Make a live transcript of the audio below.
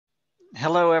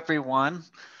Hello, everyone.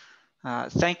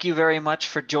 Thank you very much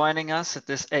for joining us at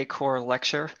this ACOR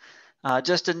lecture.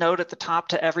 Just a note at the top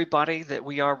to everybody that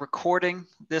we are recording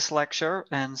this lecture,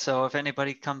 and so if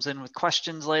anybody comes in with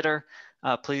questions later,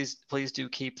 please do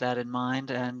keep that in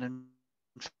mind. And in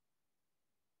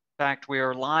fact, we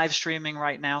are live streaming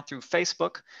right now through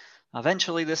Facebook.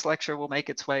 Eventually, this lecture will make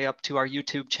its way up to our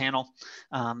YouTube channel,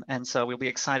 and so we'll be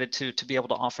excited to be able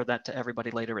to offer that to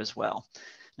everybody later as well.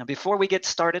 Now, before we get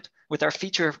started with our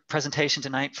feature presentation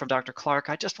tonight from Dr. Clark,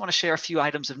 I just want to share a few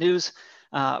items of news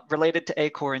related to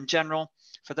ACOR in general.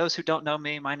 For those who don't know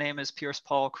me, my name is Pearce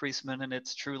Creasman, and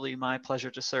it's truly my pleasure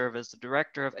to serve as the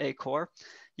director of ACOR.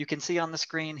 You can see on the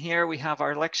screen here, we have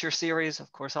our lecture series.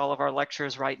 Of course, all of our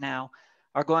lectures right now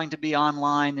are going to be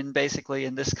online and basically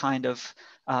in this kind of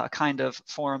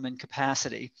forum and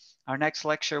capacity. Our next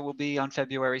lecture will be on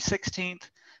February 16th,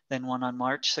 then one on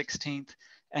March 16th,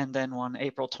 and then one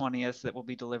April 20th that will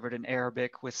be delivered in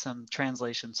Arabic with some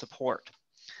translation support.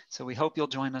 So we hope you'll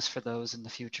join us for those in the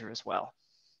future as well.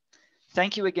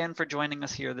 Thank you again for joining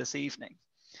us here this evening.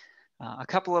 A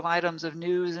couple of items of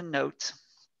news and notes.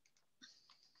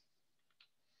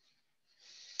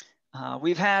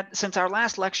 Since our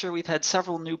last lecture, we've had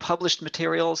several new published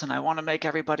materials, and I want to make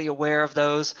everybody aware of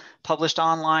those published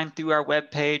online through our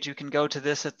webpage. You can go to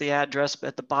this at the address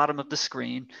at the bottom of the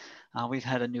screen. We've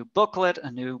had a new booklet, a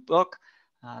new book,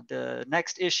 the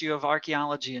next issue of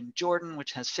Archaeology in Jordan,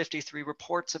 which has 53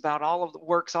 reports about all of the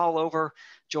works all over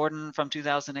Jordan from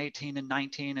 2018 and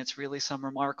 19. It's really some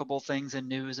remarkable things and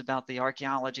news about the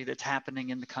archaeology that's happening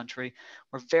in the country.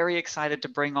 We're very excited to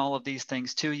bring all of these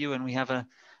things to you, and we have a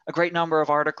great number of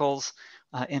articles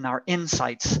in our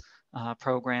Insights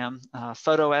program,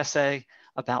 photo essay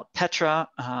about Petra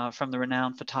from the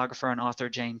renowned photographer and author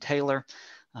Jane Taylor.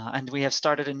 And we have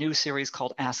started a new series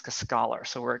called Ask a Scholar.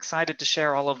 So we're excited to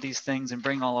share all of these things and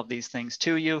bring all of these things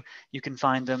to you. You can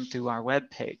find them through our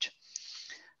webpage.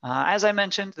 As I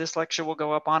mentioned, this lecture will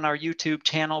go up on our YouTube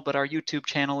channel, but our YouTube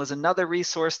channel is another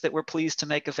resource that we're pleased to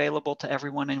make available to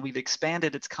everyone, and we've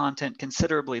expanded its content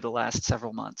considerably the last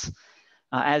several months.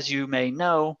 As you may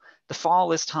know, the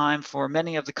fall is time for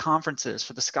many of the conferences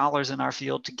for the scholars in our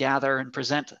field to gather and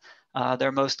present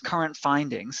their most current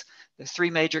findings. There's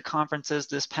 3 major conferences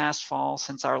this past fall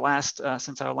since our last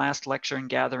lecture and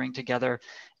gathering together,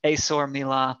 ACOR,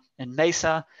 Mila, and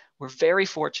Mesa. We're very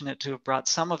fortunate to have brought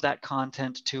some of that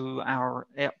content to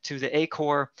the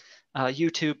ACOR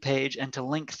YouTube page and to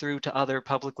link through to other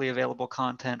publicly available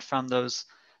content from those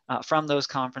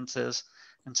conferences.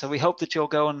 And so we hope that you'll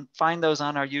go and find those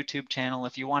on our YouTube channel.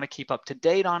 If you want to keep up to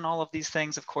date on all of these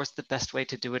things, of course, the best way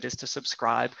to do it is to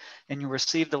subscribe, and you'll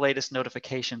receive the latest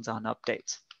notifications on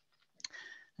updates.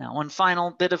 Now, one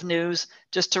final bit of news,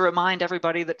 just to remind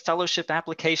everybody that fellowship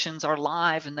applications are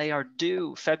live and they are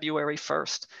due February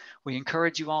 1st. We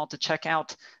encourage you all to check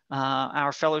out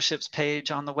our fellowships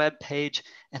page on the web page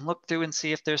and look through and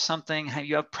see if there's something, how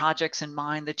you have projects in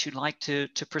mind that you'd like to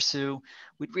pursue.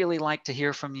 We'd really like to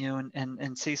hear from you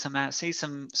and see some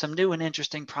new and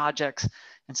interesting projects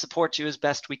and support you as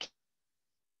best we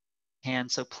can.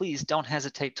 So please don't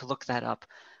hesitate to look that up.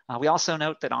 We also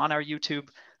note that on our YouTube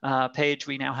page,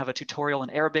 we now have a tutorial in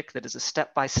Arabic that is a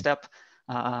step-by-step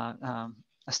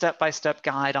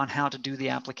guide on how to do the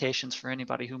applications for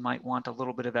anybody who might want a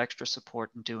little bit of extra support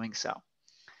in doing so.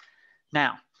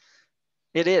 Now,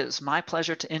 it is my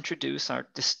pleasure to introduce our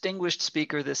distinguished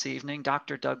speaker this evening,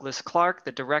 Dr. Douglas Clark,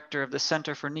 the director of the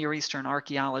Center for Near Eastern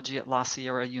Archaeology at La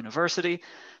Sierra University,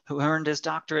 who earned his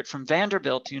doctorate from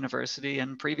Vanderbilt University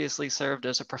and previously served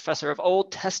as a professor of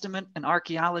Old Testament and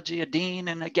archaeology, a dean,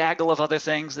 and a gaggle of other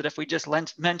things that if we just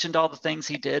mentioned all the things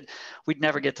he did, we'd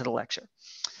never get to the lecture.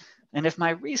 And if my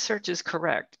research is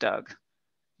correct, Doug,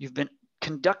 you've been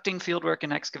conducting fieldwork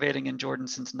and excavating in Jordan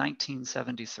since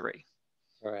 1973.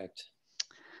 Correct.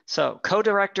 So,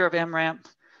 co-director of MRAMP,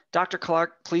 Dr.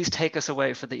 Clark, please take us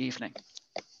away for the evening.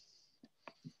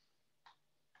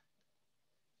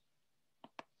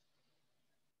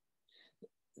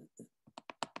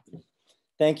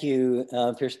 Thank you,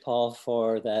 Pearce Paul,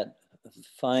 for that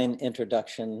fine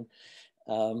introduction.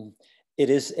 It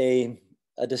is a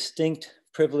distinct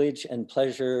privilege and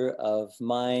pleasure of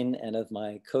mine and of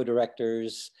my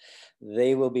co-directors.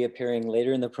 They will be appearing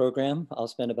later in the program. I'll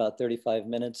spend about 35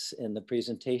 minutes in the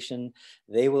presentation.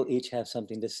 They will each have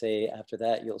something to say. After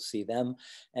that, you'll see them,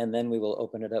 and then we will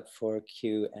open it up for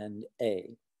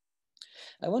Q&A.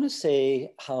 I want to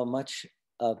say how much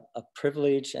of a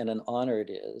privilege and an honor it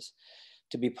is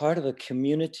to be part of a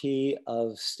community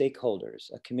of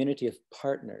stakeholders, a community of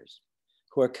partners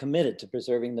who are committed to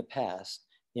preserving the past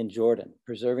in Jordan,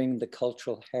 preserving the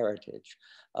cultural heritage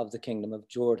of the Kingdom of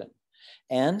Jordan.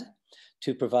 and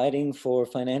to providing for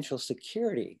financial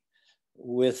security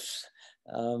with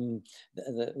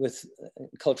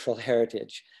cultural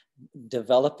heritage,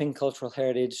 developing cultural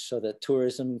heritage so that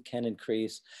tourism can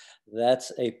increase.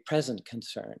 That's a present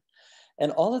concern.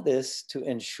 And all of this to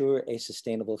ensure a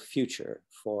sustainable future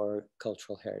for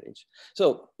cultural heritage.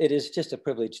 So it is just a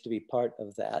privilege to be part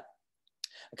of that.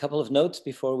 A couple of notes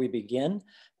before we begin.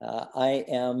 I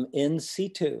am in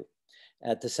C2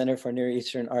 at the Center for Near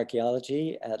Eastern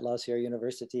Archaeology at La Sierra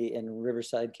University in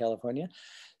Riverside, California,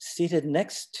 seated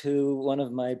next to one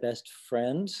of my best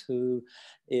friends who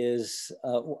is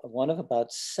one of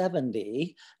about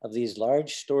 70 of these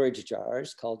large storage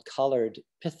jars called collared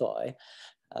pithoi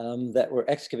that were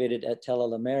excavated at Tel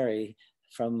Alameri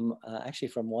from actually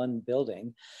from one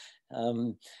building.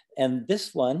 And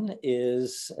this one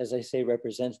is, as I say,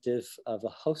 representative of a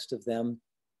host of them.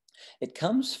 It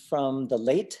comes from the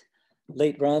late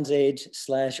Bronze Age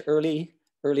 / early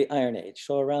Iron Age,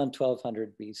 so around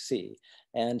 1200 BC,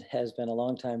 and has been a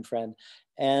longtime friend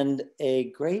and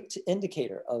a great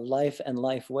indicator of life and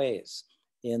life ways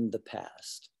in the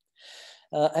past.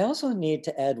 I also need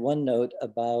to add one note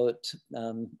about,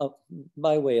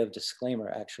 by way of disclaimer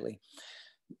actually,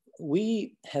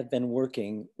 we have been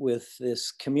working with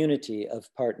this community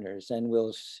of partners, and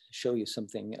we'll show you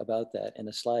something about that in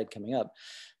a slide coming up.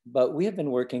 But we have been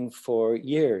working for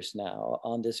years now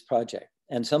on this project,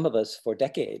 and some of us for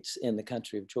decades in the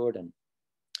country of Jordan.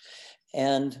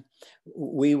 And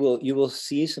you will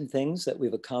see some things that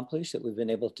we've accomplished, that we've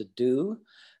been able to do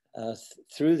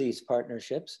through these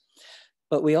partnerships.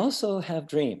 But we also have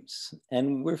dreams,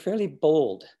 and we're fairly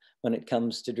bold when it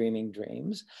comes to dreaming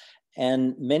dreams.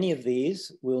 And many of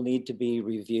these will need to be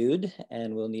reviewed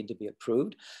and will need to be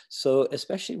approved. So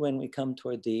especially when we come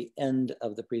toward the end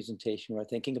of the presentation, we're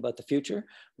thinking about the future,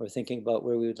 we're thinking about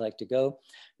where we would like to go.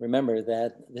 Remember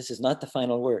that this is not the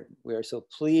final word. We are so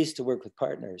pleased to work with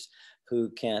partners who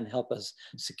can help us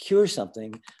secure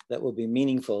something that will be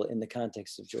meaningful in the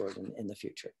context of Jordan in the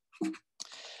future.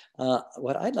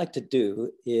 What I'd like to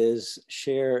do is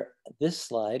share this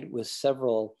slide with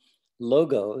several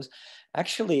logos.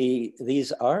 Actually,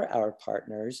 these are our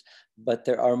partners, but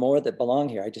there are more that belong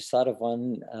here. I just thought of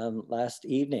one last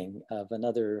evening of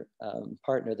another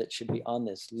partner that should be on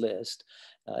this list.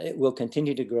 It will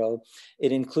continue to grow.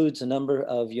 It includes a number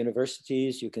of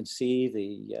universities. You can see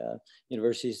the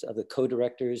universities of the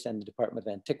co-directors and the Department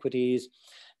of Antiquities.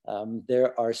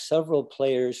 There are several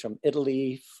players from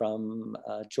Italy, from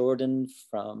Jordan,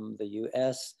 from the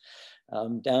US,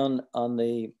 down on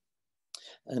the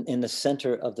in the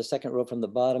center of the second row from the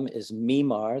bottom is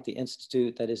MIMAR, the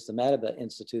institute that is the Madaba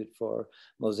Institute for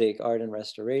Mosaic Art and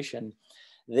Restoration.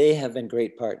 They have been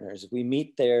great partners. We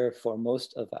meet there for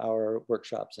most of our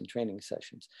workshops and training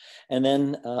sessions. And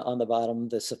then on the bottom,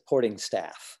 the supporting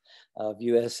staff of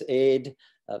USAID,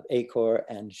 of ACOR,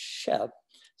 and SHEP,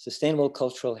 Sustainable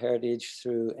Cultural Heritage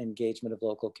Through Engagement of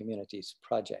Local Communities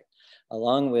project,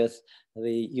 along with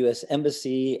the US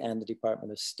Embassy and the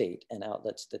Department of State and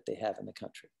outlets that they have in the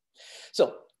country.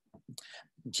 So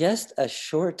just a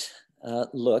short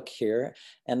look here,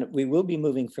 and we will be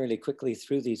moving fairly quickly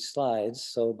through these slides,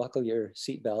 so buckle your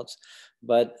seatbelts.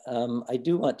 But I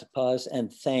do want to pause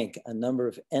and thank a number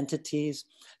of entities.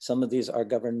 Some of these are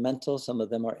governmental, some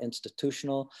of them are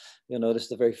institutional. You'll notice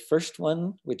the very first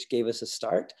one, which gave us a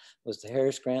start, was the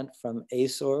Harris Grant from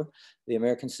ACOR, the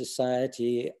American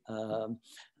Society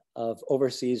of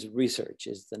Overseas Research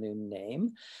is the new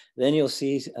name. Then you'll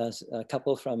see a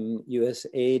couple from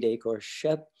USAID, ACOR,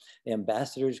 SHEP, the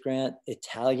Ambassador's Grant,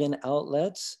 Italian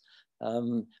outlets,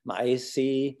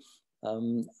 MAESI,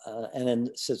 and then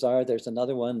Cesar, there's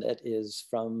another one that is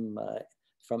from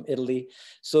Italy.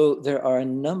 So there are a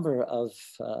number of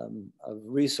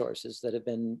resources that have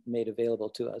been made available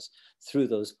to us through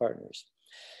those partners.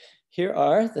 Here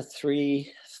are the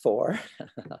four,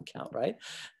 I'll count right.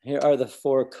 Here are the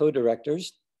four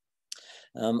co-directors,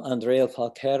 Andrea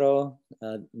Falquero,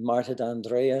 Marta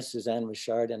D'Andrea, Suzanne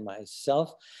Richard, and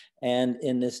myself. And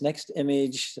in this next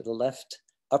image, to the left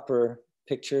upper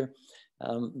picture,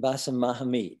 Bassem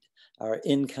Mahamid, our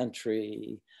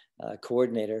in-country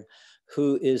coordinator,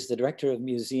 who is the Director of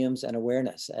Museums and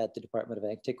Awareness at the Department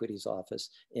of Antiquities Office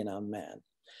in Amman.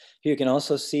 Here you can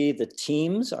also see the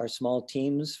teams, our small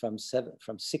teams from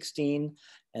 16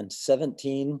 and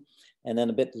 17, and then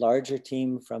a bit larger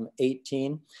team from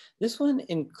 18. This one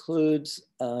includes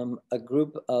a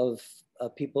group of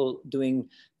people doing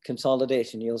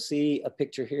consolidation. You'll see a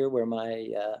picture here where my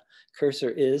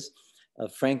cursor is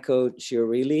of Franco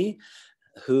Giorili,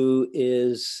 who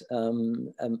is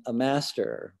a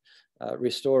master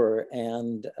restorer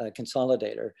and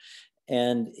consolidator.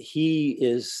 And he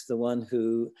is the one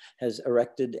who has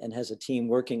erected and has a team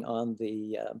working on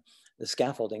the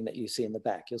scaffolding that you see in the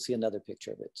back. You'll see another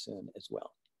picture of it soon as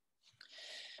well.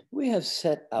 We have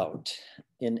set out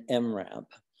in MRAMP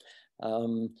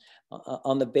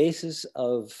on the basis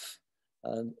of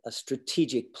a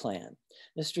strategic plan.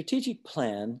 The strategic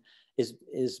plan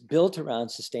is built around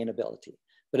sustainability,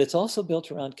 but it's also built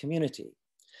around community.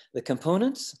 The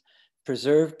components: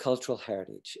 preserve cultural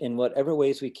heritage. In whatever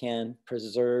ways we can,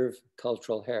 preserve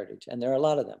cultural heritage. And there are a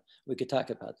lot of them. We could talk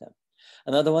about them.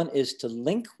 Another one is to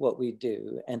link what we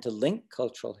do and to link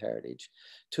cultural heritage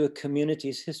to a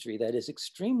community's history. That is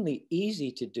extremely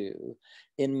easy to do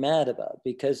in Madaba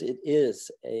because it is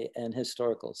an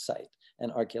historical site,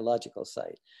 an archaeological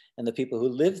site. And the people who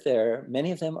live there,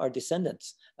 many of them are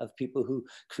descendants of people who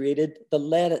created the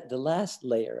last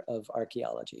layer of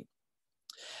archaeology.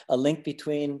 A link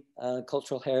between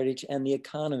cultural heritage and the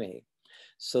economy,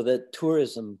 so that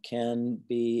tourism can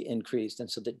be increased and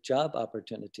so that job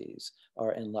opportunities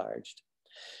are enlarged.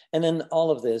 And then all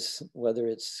of this, whether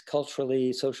it's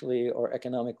culturally, socially, or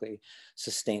economically,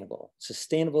 sustainable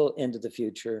into the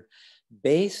future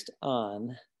based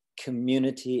on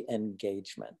community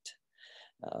engagement.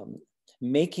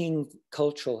 Making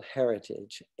cultural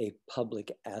heritage a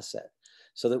public asset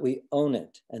so that we own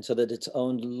it and so that it's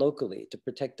owned locally to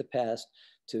protect the past,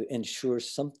 to ensure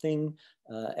something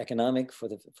economic for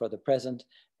the present,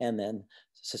 and then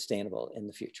sustainable in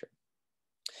the future.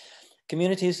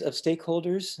 Communities of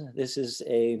stakeholders. This is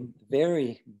a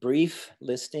very brief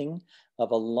listing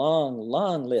of a long,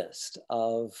 long list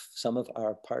of some of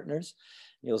our partners.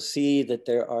 You'll see that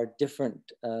there are different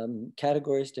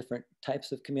categories, different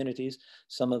types of communities.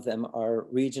 Some of them are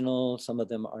regional, some of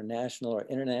them are national or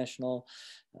international,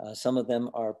 some of them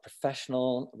are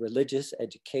professional, religious,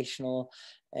 educational,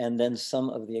 and then some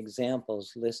of the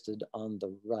examples listed on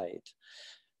the right.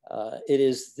 It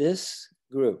is this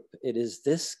group, it is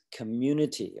this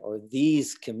community or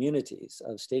these communities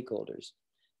of stakeholders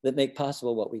that make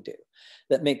possible what we do,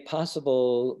 that make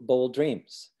possible bold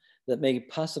dreams, that make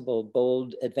possible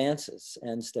bold advances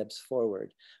and steps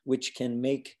forward, which can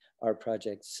make our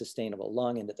projects sustainable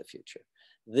long into the future.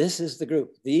 This is the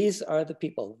group. These are the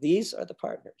people. These are the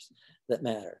partners that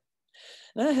matter.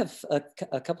 And I have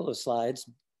a couple of slides.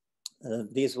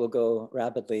 These will go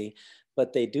rapidly,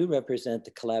 but they do represent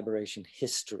the collaboration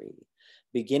history.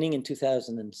 Beginning in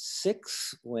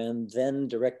 2006, when then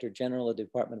Director General of the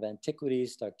Department of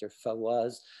Antiquities, Dr.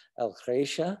 Fawaz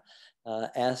Al-Khreisha,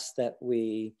 asked that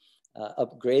we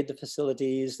upgrade the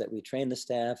facilities, that we train the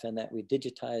staff, and that we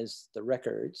digitize the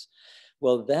records.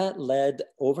 Well, that led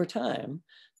over time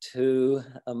to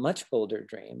a much bolder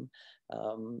dream,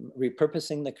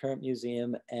 repurposing the current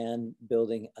museum and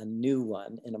building a new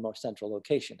one in a more central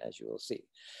location, as you will see.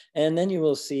 And then you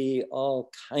will see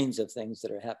all kinds of things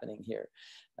that are happening here.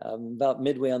 About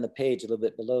midway on the page, a little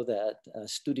bit below that,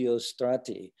 Studio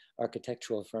Strati,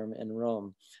 architectural firm in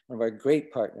Rome, one of our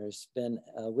great partners, been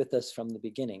with us from the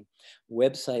beginning.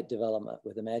 Website development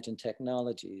with Imagine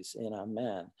Technologies in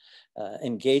Amman,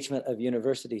 engagement of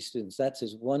university students. That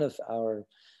is one of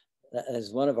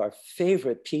our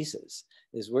favorite pieces,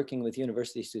 is working with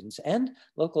university students and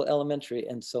local elementary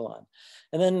and so on.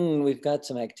 And then we've got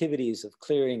some activities of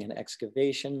clearing and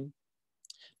excavation,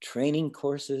 training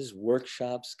courses,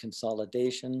 workshops,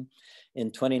 consolidation. In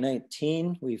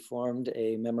 2019, we formed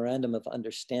a memorandum of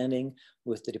understanding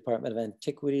with the Department of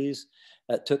Antiquities.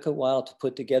 It took a while to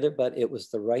put together, but it was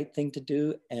the right thing to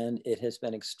do, and it has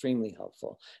been extremely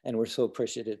helpful. And we're so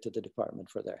appreciative to the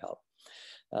department for their help.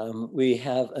 We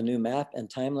have a new map and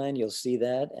timeline. You'll see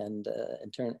that, and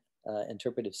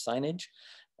interpretive signage.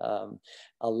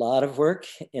 A lot of work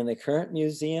in the current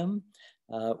museum,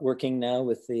 working now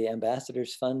with the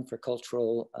Ambassadors Fund for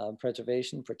Cultural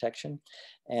Preservation, Protection,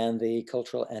 and the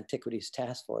Cultural Antiquities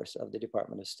Task Force of the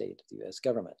Department of State of the US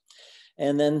government.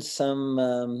 And then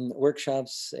some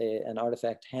workshops, an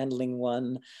artifact handling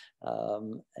one,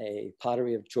 a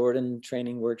Pottery of Jordan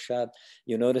training workshop.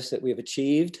 You notice that we've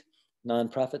achieved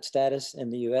nonprofit status in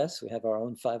the US. We have our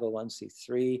own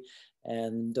 501c3,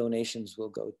 and donations will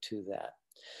go to that.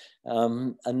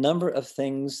 A number of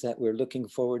things that we're looking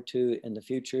forward to in the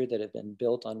future that have been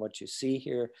built on what you see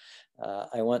here.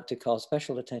 I want to call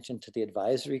special attention to the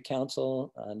Advisory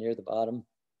Council near the bottom.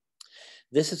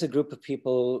 This is a group of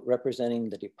people representing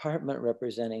the department,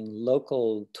 representing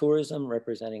local tourism,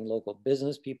 representing local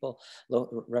business people,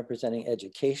 representing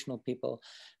educational people,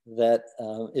 that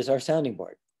is our sounding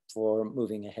board for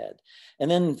moving ahead.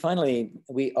 And then finally,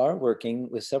 we are working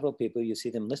with several people, you see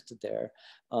them listed there,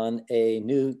 on a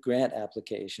new grant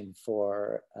application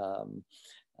for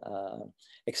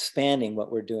expanding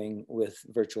what we're doing with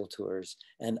virtual tours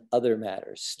and other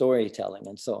matters, storytelling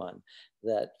and so on,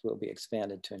 that will be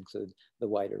expanded to include the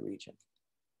wider region.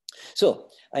 So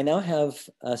I now have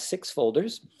 6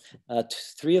 folders.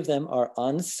 3 of them are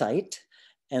on site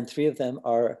and 3 of them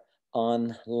are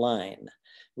online.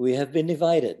 We have been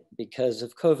divided because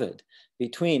of COVID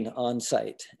between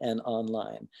on-site and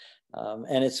online.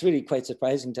 And it's really quite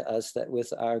surprising to us that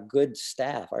with our good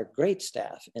staff, our great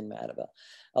staff in Madaba,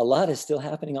 a lot is still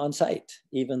happening on site,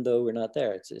 even though we're not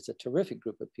there. It's a terrific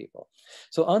group of people.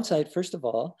 So on site, first of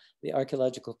all, the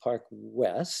Archaeological Park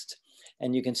West,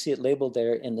 and you can see it labeled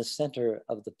there in the center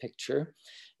of the picture.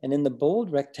 And in the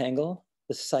bold rectangle,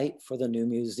 the site for the new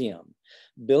museum,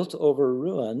 built over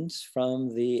ruins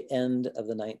from the end of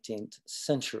the 19th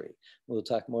century. We'll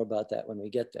talk more about that when we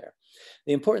get there.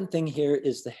 The important thing here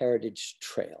is the Heritage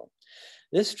Trail.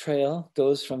 This trail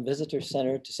goes from Visitor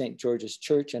Center to St. George's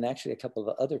Church and actually a couple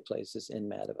of other places in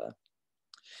Madaba.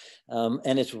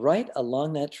 And it's right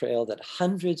along that trail that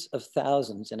hundreds of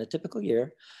thousands, in a typical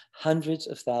year, hundreds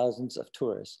of thousands of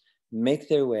tourists make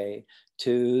their way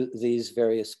to these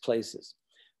various places.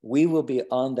 We will be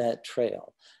on that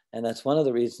trail. And that's one of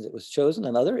the reasons it was chosen.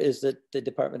 Another is that the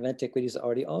Department of Antiquities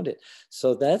already owned it.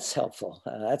 So that's helpful.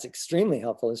 That's extremely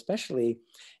helpful, especially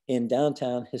in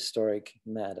downtown historic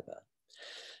Madaba.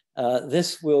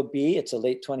 This will be, it's a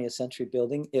late 20th century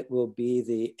building. It will be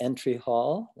the entry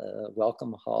hall,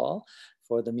 welcome hall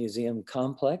for the museum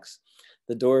complex.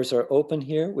 The doors are open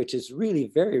here, which is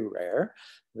really very rare.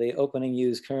 The opening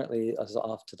used currently is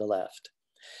off to the left.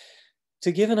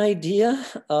 To give an idea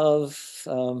of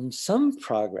some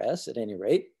progress, at any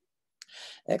rate,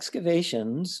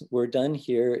 excavations were done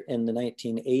here in the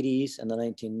 1980s and the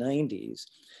 1990s,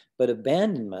 but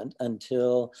abandonment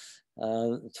until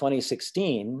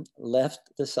 2016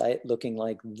 left the site looking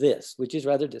like this, which is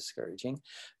rather discouraging.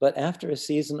 But after a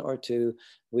season or two,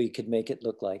 we could make it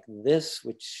look like this,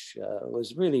 which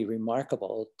was really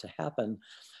remarkable to happen.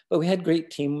 But we had a great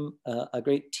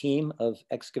team of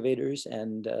excavators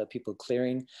and people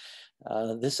clearing.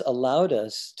 This allowed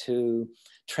us to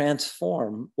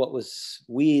transform what was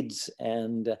weeds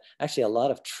and actually a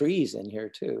lot of trees in here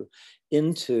too,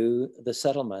 into the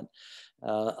settlement.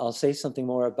 I'll say something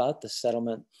more about the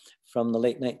settlement from the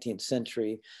late 19th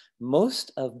century.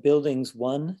 Most of buildings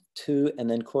 1, 2, and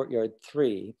then courtyard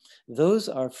 3, those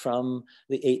are from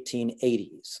the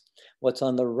 1880s. What's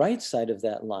on the right side of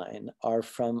that line are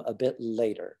from a bit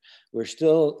later. We're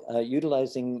still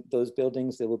utilizing those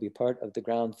buildings. They will be part of the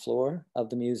ground floor of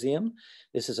the museum.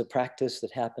 This is a practice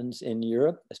that happens in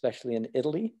Europe, especially in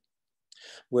Italy,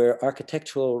 where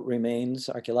architectural remains,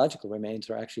 archaeological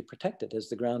remains are actually protected as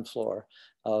the ground floor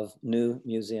of new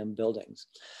museum buildings.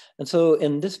 And so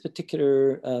in this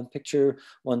particular picture,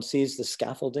 one sees the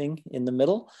scaffolding in the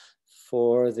middle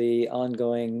for the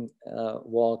ongoing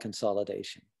wall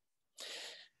consolidation.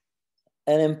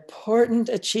 An important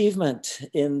achievement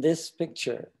in this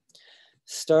picture,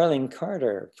 Starling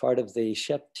Carter, part of the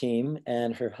Shep team,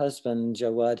 and her husband,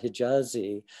 Jawad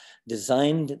Hijazi,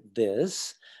 designed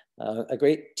this. A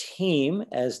great team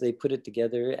as they put it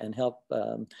together and helped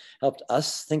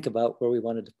us think about where we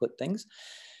wanted to put things.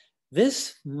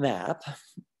 This map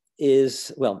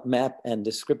is, well, map and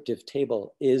descriptive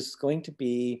table is going to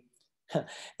be,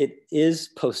 it is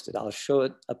posted. I'll show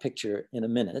it a picture in a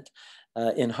minute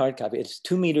in hard copy. It's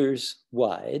 2 meters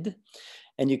wide.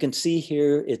 And you can see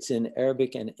here, it's in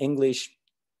Arabic and English.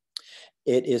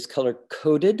 It is color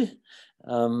coded.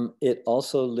 It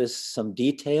also lists some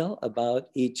detail about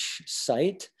each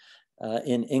site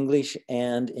in English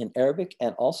and in Arabic,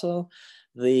 and also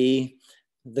the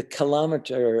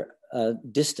kilometer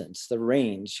distance, the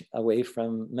range away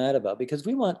from Madaba, because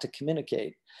we want to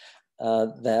communicate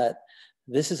that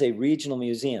this is a regional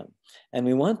museum. And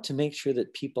we want to make sure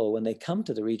that people, when they come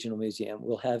to the regional museum,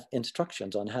 will have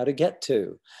instructions on how to get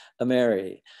to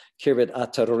Ameri, Khirbet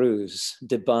Ataruz,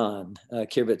 Diban,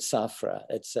 Khirbet Safra,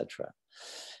 etc.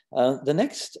 The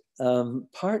next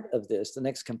part of this, the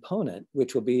next component,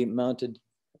 which will be mounted,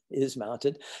 is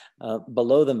mounted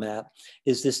below the map,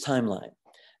 is this timeline.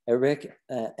 Arabic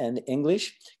and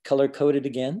English, color coded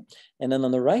again. And then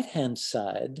on the right-hand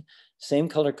side, same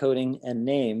color coding and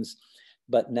names,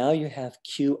 but now you have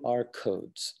QR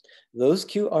codes. Those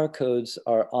QR codes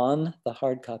are on the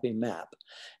hard copy map,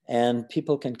 and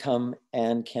people can come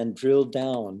and can drill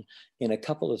down in a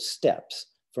couple of steps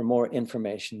for more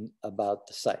information about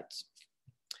the sites.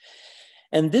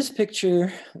 And this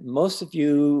picture, most of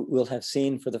you will have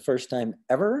seen for the first time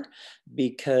ever,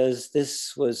 because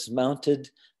this was mounted,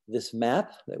 this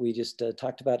map that we just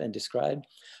talked about and described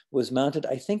was mounted,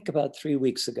 I think, about 3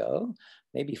 weeks ago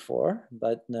maybe 4,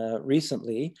 but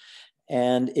recently.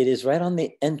 And it is right on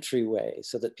the entryway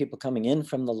so that people coming in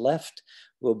from the left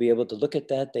will be able to look at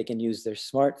that. They can use their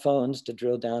smartphones to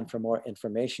drill down for more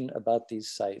information about these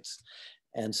sites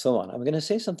and so on. I'm going to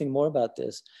say something more about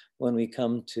this when we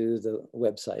come to the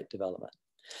website development.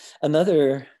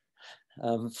 Another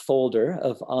folder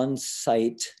of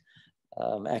on-site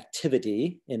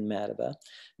activity in Madaba.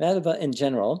 Madaba in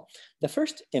general, the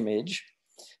first image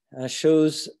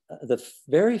shows the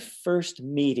very first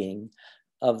meeting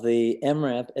of the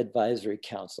MRAMP Advisory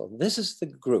Council. This is the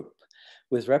group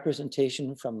with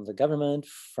representation from the government,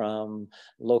 from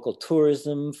local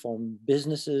tourism, from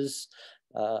businesses,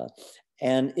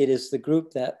 and it is the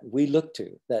group that we look to,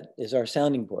 that is our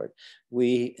sounding board.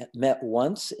 We met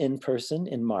once in person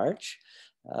in March.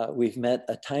 We've met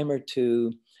a time or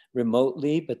two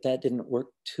remotely, but that didn't work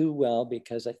too well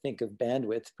because I think of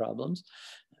bandwidth problems.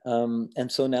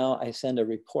 And so now I send a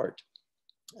report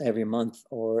every month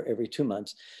or every 2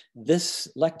 months. This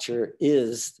lecture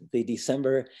is the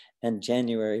December and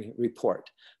January report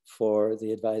for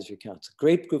the Advisory Council.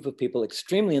 Great group of people,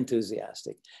 extremely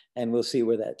enthusiastic, and we'll see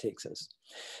where that takes us.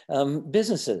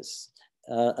 Businesses,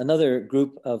 another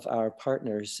group of our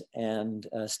partners and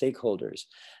stakeholders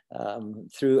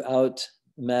throughout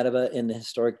Madaba in the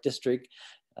historic district.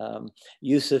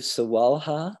 Yusuf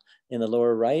Sawalha in the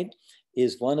lower right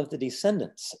is one of the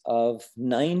descendants of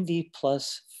 90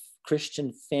 plus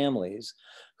Christian families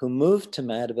who moved to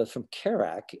Madaba from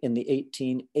Kerak in the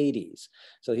 1880s.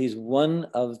 So he's one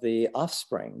of the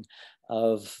offspring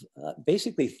of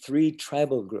basically 3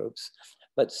 tribal groups,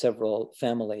 but several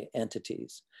family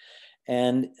entities.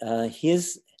 And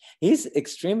he's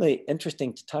extremely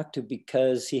interesting to talk to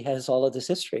because he has all of this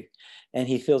history and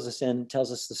he fills us in,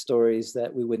 tells us the stories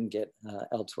that we wouldn't get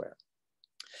elsewhere.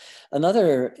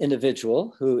 Another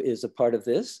individual who is a part of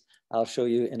this, I'll show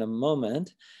you in a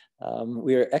moment.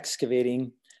 We are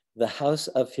excavating the house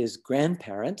of his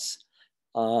grandparents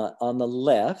on the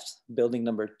left, building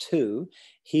number 2.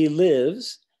 He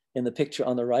lives in the picture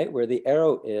on the right where the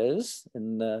arrow is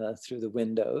through the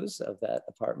windows of that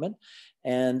apartment.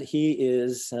 And he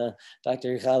is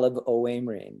Dr. Ghalib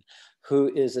Owemreen, who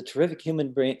is a terrific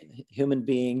human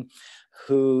being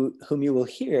whom you will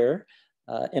hear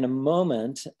in a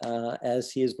moment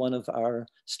as he is one of our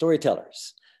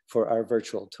storytellers for our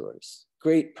virtual tours.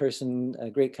 Great person,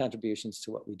 great contributions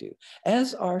to what we do,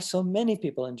 as are so many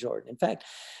people in Jordan. In fact,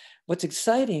 what's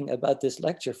exciting about this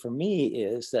lecture for me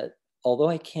is that although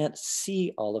I can't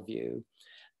see all of you,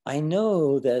 I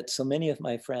know that so many of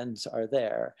my friends are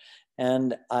there.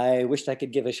 And I wished I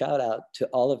could give a shout out to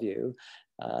all of you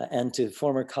and to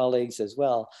former colleagues as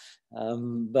well.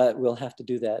 But we'll have to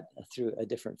do that through a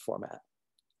different format.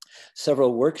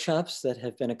 Several workshops that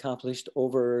have been accomplished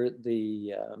over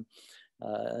the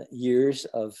years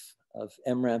of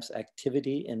MRAMP's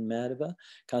activity in Madaba: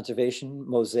 conservation,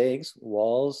 mosaics,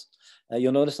 walls.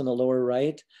 You'll notice on the lower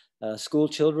right, school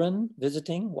children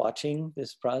visiting, watching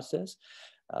this process.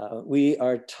 We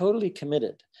are totally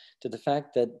committed to the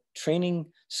fact that training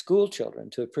school children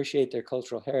to appreciate their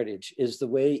cultural heritage is the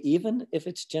way, even if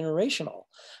it's generational,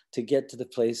 to get to the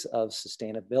place of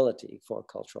sustainability for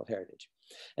cultural heritage.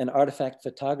 An artifact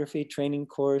photography training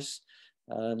course.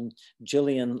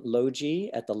 Jillian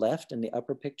Logie at the left in the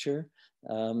upper picture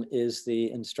is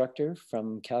the instructor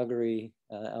from Calgary,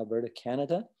 Alberta,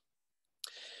 Canada.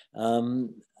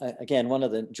 Again, one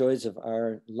of the joys of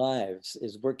our lives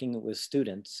is working with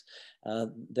students.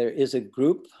 There is a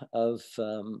group of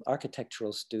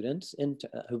architectural students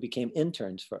who became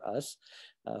interns for us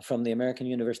from the American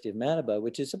University of Madaba,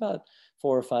 which is about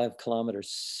 4 or 5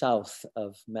 kilometers south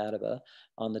of Madaba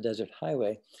on the Desert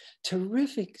Highway.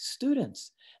 Terrific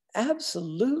students,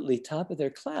 absolutely top of their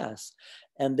class.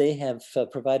 And they have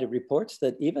provided reports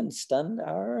that even stunned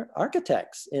our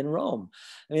architects in Rome.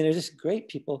 I mean, they're just great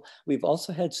people. We've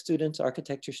also had students,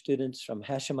 architecture students from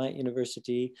Hashemite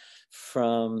University,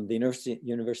 from the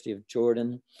University of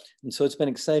Jordan. And so it's been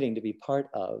exciting to be part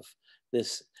of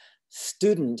this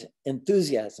student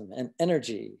enthusiasm and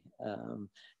energy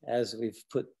as we've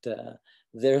put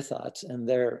their thoughts and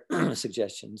their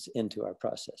suggestions into our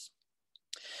process.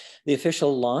 The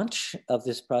official launch of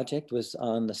this project was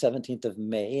on the 17th of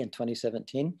May in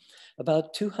 2017.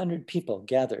 About 200 people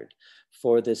gathered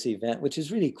for this event, which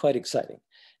is really quite exciting.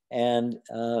 and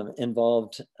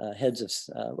involved heads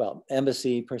of, well,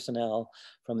 embassy personnel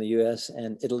from the US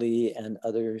and Italy and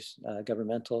others,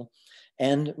 governmental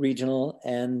and regional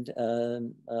and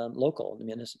local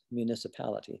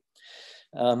municipality.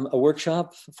 A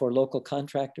workshop for local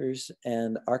contractors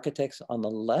and architects on the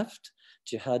left.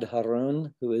 Jihad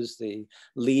Harun, who is the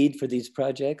lead for these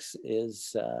projects,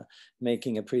 is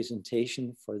making a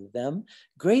presentation for them.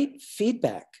 Great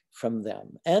feedback from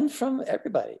them and from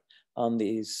everybody on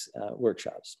these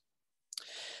workshops.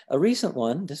 A recent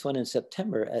one, this one in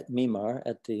September at Mimar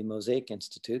at the Mosaic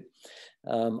Institute,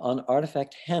 on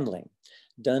artifact handling,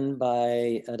 done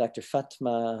by Dr.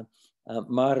 Fatma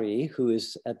Mari, who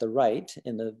is at the right,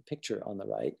 in the picture on the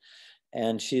right.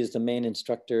 And she is the main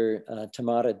instructor.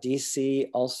 Tamara DC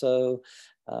also.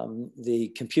 The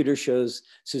computer shows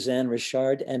Suzanne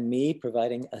Richard and me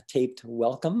providing a taped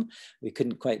welcome. We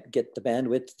couldn't quite get the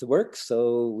bandwidth to work,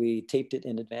 so we taped it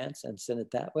in advance and sent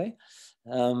it that way.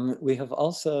 We have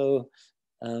also,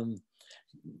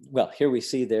 well, here we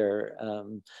see their,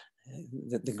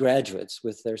 the graduates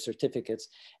with their certificates,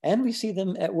 and we see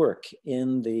them at work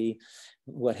in the,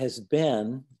 what has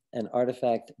been an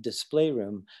artifact display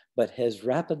room, but is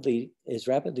rapidly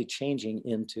changing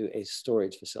into a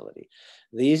storage facility.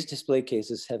 These display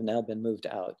cases have now been moved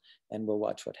out, and we'll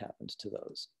watch what happens to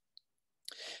those.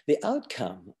 The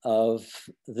outcome of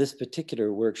this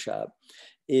particular workshop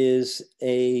is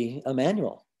a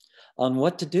manual on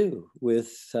what to do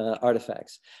with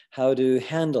artifacts, how to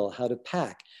handle, how to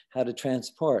pack, how to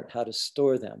transport, how to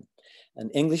store them. An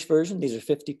English version, these are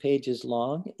 50 pages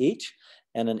long each,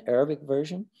 and an Arabic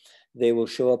version. They will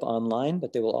show up online,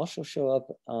 but they will also show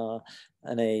up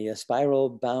on a spiral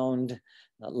bound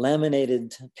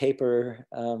laminated paper,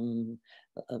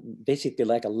 basically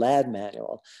like a lab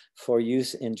manual for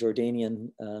use in Jordanian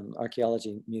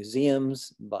archaeology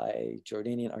museums by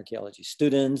Jordanian archaeology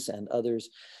students and others.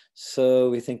 So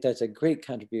we think that's a great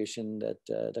contribution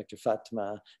that Dr.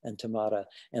 Fatma and Tamara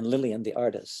and Lillian, the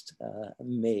artist,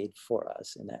 made for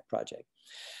us in that project.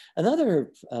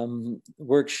 Another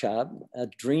workshop, a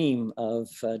dream of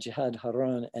Jihad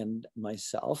Harun and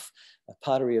myself, a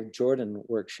Pottery of Jordan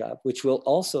workshop, which will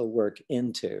also work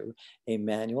into a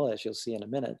manual, as you'll see in a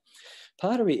minute.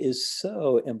 Pottery is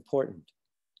so important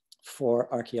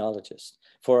for archaeologists,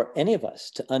 for any of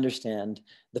us to understand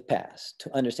the past,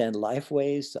 to understand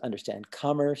lifeways, to understand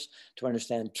commerce, to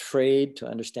understand trade, to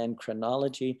understand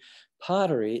chronology.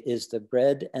 Pottery is the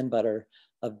bread and butter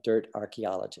of dirt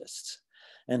archaeologists.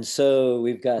 And so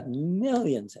we've got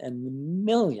millions and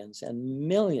millions and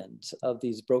millions of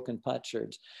these broken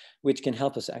potsherds, which can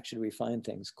help us actually refine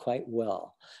things quite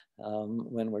well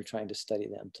when we're trying to study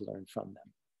them, to learn from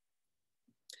them.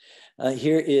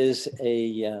 Here is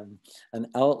an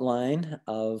outline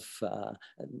of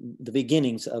the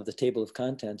beginnings of the table of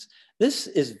contents. This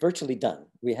is virtually done.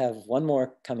 We have one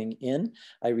more coming in.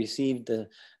 I received the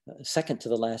second to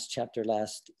the last chapter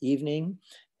last evening.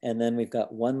 And then we've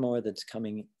got one more that's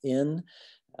coming in.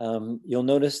 You'll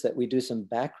notice that we do some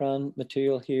background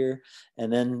material here,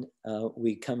 and then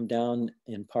we come down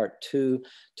in part 2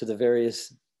 to the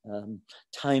various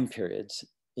time periods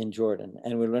in Jordan.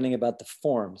 And we're learning about the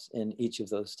forms in each of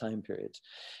those time periods.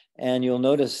 And you'll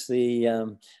notice the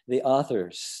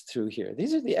authors through here.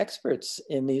 These are the experts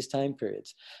in these time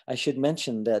periods. I should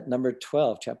mention that number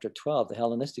 12, chapter 12, the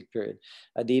Hellenistic period,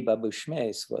 Adib Abu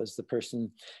Shmeis was the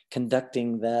person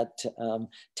conducting that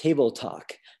table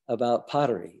talk about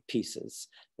pottery pieces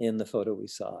in the photo we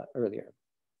saw earlier.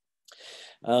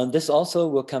 This also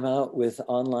will come out with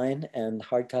online and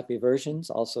hard copy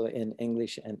versions, also in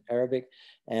English and Arabic.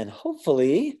 And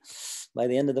hopefully by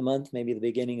the end of the month, maybe the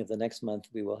beginning of the next month,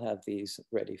 we will have these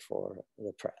ready for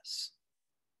the press.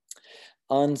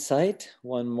 On site,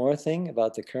 one more thing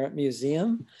about the current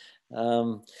museum.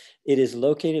 It is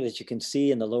located, as you can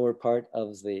see in the lower part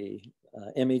of the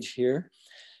image here.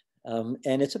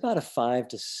 And it's about a 5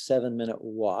 to 7 minute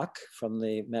walk from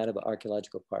the Madaba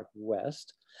Archaeological Park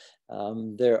West.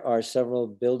 There are several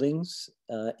buildings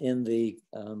in the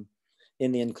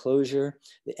enclosure,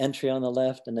 the entry on the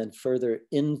left, and then further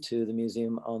into the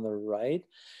museum on the right.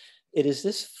 It is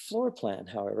this floor plan,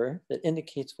 however, that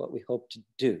indicates what we hope to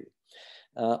do.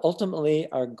 Ultimately,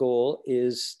 our goal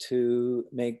is to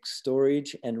make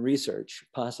storage and research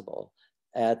possible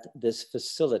at this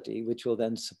facility, which will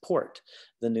then support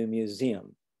the new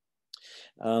museum.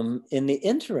 In the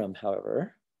interim,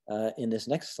 however, in this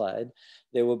next slide,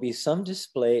 there will be some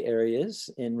display areas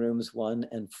in rooms 1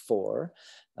 and 4.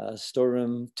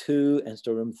 Storeroom 2 and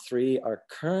storeroom 3 are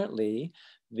currently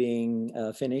being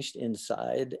finished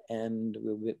inside, and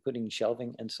we'll be putting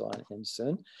shelving and so on in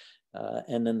soon.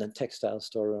 And then the textile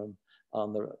storeroom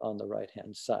on the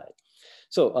right-hand side.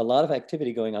 So a lot of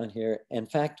activity going on here. In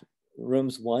fact,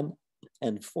 rooms 1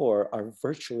 and 4 are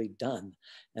virtually done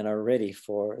and are ready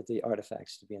for the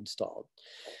artifacts to be installed.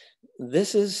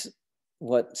 This is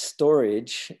what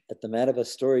storage at the Madaba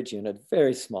storage unit,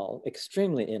 very small,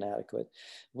 extremely inadequate,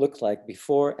 looked like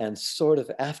before and sort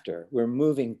of after. We're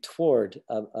moving toward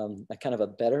a kind of a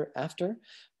better after,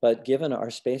 but given our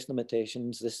space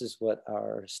limitations, this is what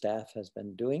our staff has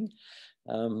been doing.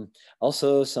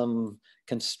 Also some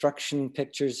construction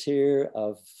pictures here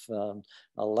of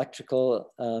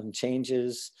electrical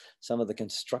changes, some of the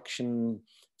construction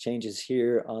changes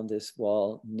here on this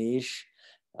wall niche.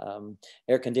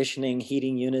 Air conditioning,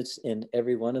 heating units in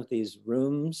every one of these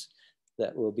rooms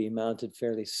that will be mounted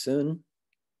fairly soon.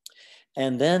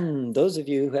 And then those of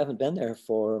you who haven't been there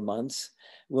for months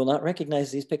will not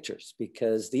recognize these pictures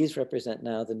because these represent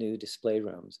now the new display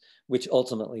rooms, which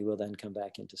ultimately will then come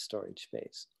back into storage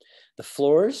space. The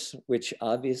floors, which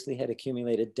obviously had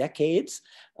accumulated decades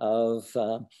of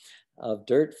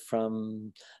dirt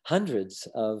from hundreds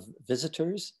of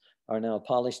visitors, are now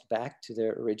polished back to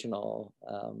their original,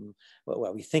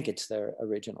 well, we think it's their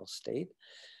original state.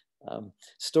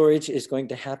 Storage is going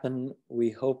to happen, we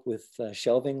hope, with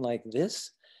shelving like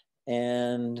this.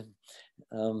 And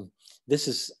this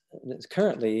is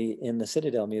currently in the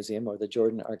Citadel Museum or the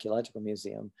Jordan Archaeological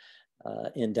Museum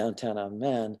in downtown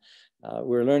Amman.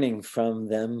 We're learning from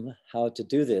them how to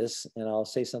do this, and I'll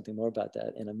say something more about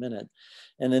that in a minute.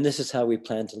 And then this is how we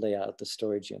plan to lay out the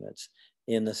storage units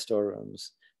in the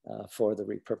storerooms for the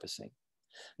repurposing.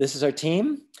 This is our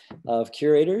team of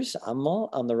curators, Ammal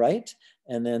on the right,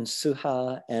 and then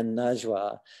Suha and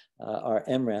Najwa are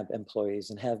MRAMP employees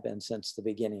and have been since the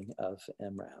beginning of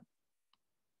MRAMP.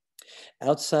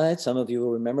 Outside, some of you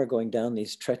will remember going down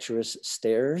these treacherous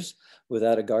stairs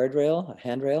without a guardrail, a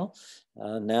handrail.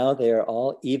 Now they are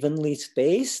all evenly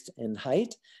spaced in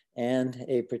height and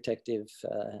a protective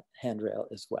handrail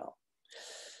as well.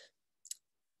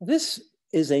 This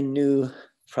is a new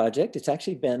project. It's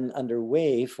actually been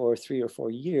underway for 3 or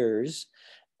 4 years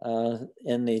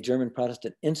in the German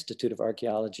Protestant Institute of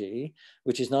Archaeology,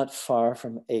 which is not far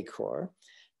from ACOR.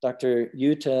 Dr.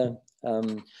 Jutta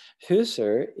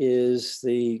Hüser is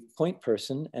the point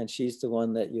person, and she's the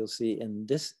one that you'll see in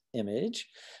this image,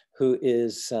 who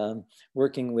is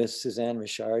working with Suzanne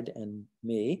Richard and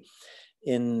me.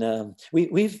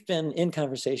 We've been in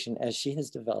conversation as she has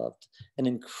developed an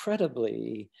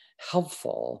incredibly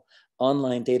helpful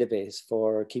online database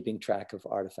for keeping track of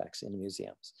artifacts in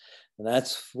museums. And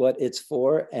that's what it's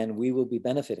for, and we will be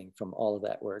benefiting from all of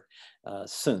that work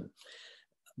soon.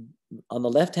 On the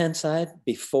left-hand side,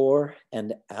 before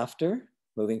and after,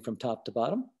 moving from top to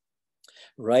bottom.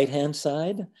 Right-hand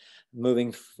side,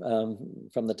 moving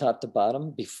from the top to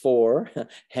bottom, before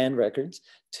hand records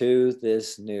to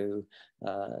this new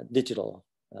digital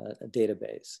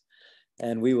database.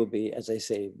 And we will be, as I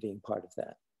say, being part of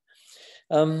that.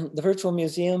 The virtual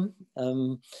museum,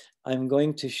 I'm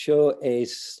going to show a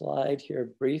slide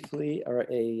here briefly, or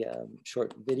a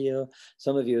short video.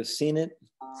 Some of you have seen it,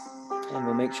 and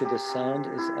we'll make sure the sound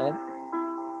is up.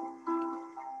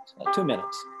 It's about 2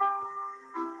 minutes.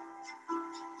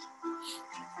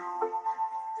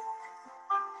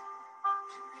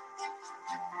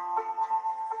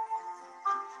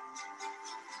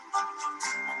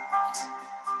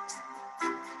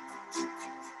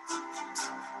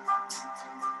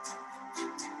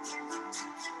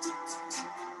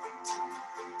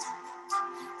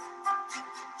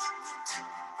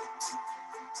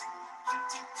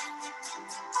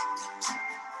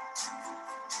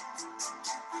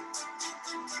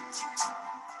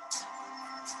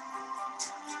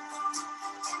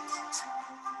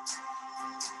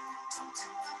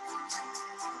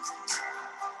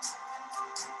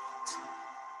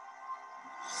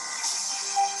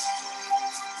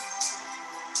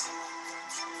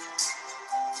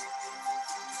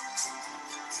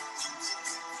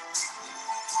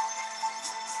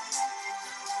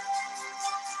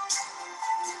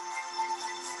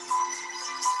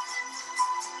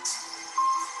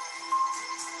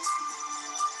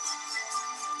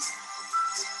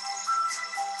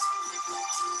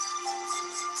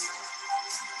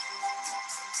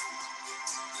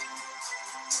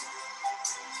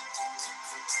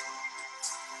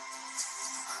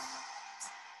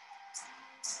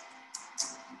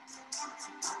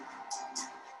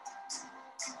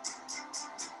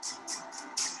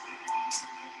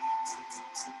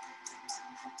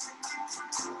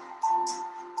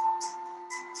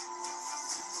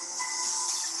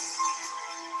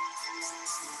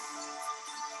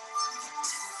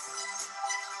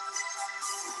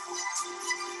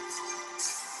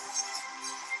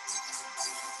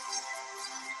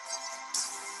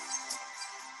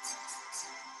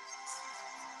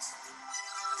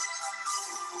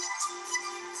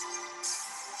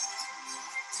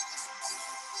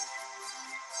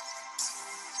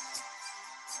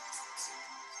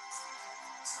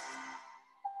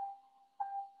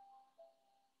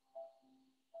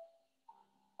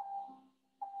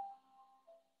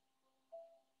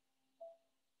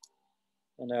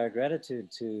 And our gratitude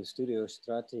to Studio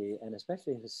Strati, and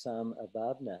especially to Sam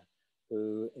Ababna,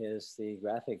 who is the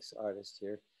graphics artist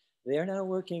here. They are now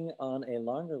working on a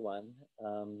longer one,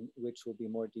 which will be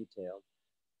more detailed.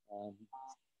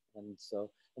 And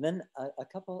then a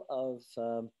couple of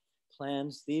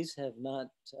plans. These have not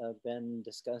been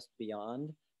discussed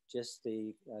beyond just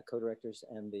the co-directors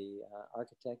and the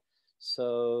architect.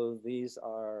 So these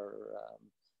are,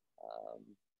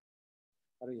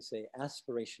 how do you say,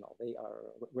 aspirational. They are,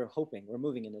 we're hoping, we're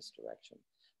moving in this direction.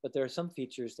 But there are some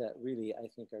features that really, I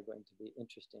think, are going to be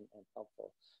interesting and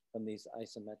helpful from these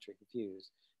isometric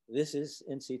views. This is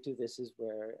in situ. This is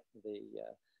where the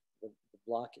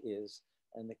block is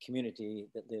and the community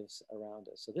that lives around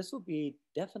us. So this will be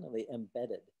definitely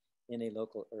embedded in a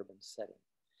local urban setting.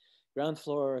 Ground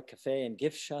floor cafe and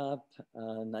gift shop,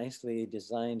 nicely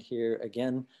designed here.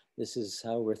 Again, this is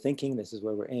how we're thinking. This is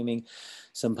where we're aiming.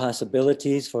 Some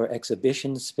possibilities for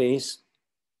exhibition space.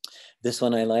 This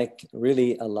one I like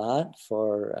really a lot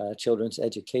for Children's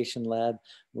Education Lab.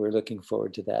 We're looking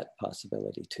forward to that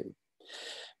possibility too.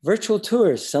 Virtual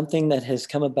tours, something that has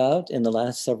come about in the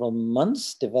last several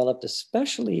months, developed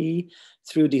especially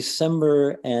through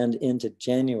December and into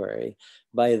January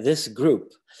by this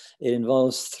group. It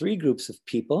involves 3 groups of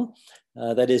people.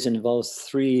 That is, involves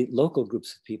 3 local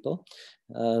groups of people.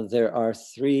 There are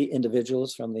 3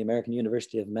 individuals from the American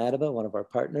University of Madaba, one of our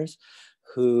partners,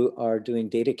 who are doing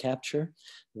data capture.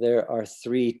 There are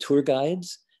 3 tour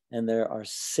guides, and there are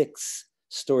 6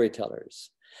 storytellers.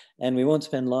 And we won't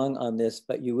spend long on this,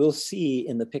 but you will see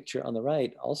in the picture on the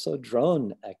right also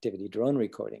drone activity, drone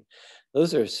recording.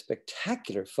 Those are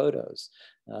spectacular photos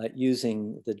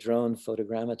using the drone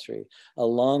photogrammetry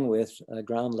along with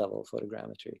ground level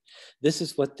photogrammetry. This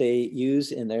is what they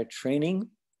use in their training.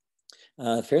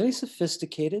 Fairly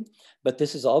sophisticated, but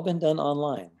this has all been done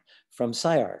online. From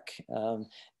SciArc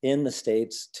in the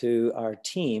States to our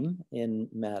team in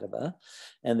Madaba.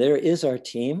 And there is our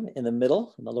team in the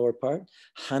middle, in the lower part,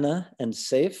 Hannah and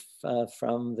Saif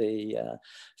from the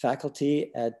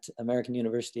faculty at American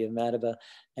University of Madaba,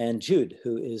 and Jude,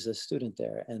 who is a student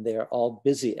there. And they are all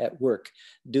busy at work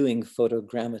doing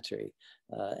photogrammetry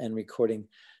and recording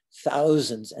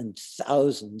thousands and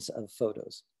thousands of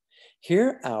photos.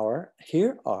 Here are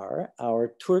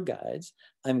our tour guides.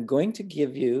 I'm going to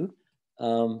give you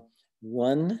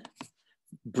one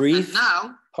brief And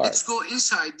now, part. let's go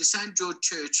inside the St. George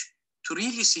Church to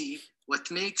really see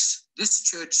what makes this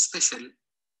church special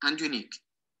and unique.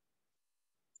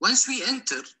 Once we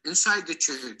enter inside the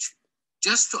church,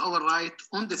 just to our right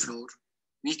on the floor,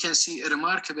 we can see a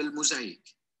remarkable mosaic.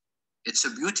 It's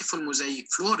a beautiful mosaic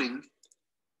flooring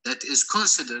that is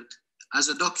considered as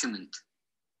a document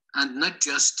and not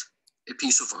just a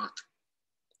piece of art.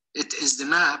 It is the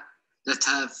map that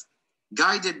have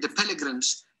guided the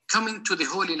pilgrims coming to the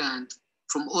Holy Land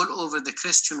from all over the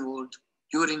Christian world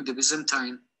during the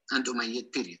Byzantine and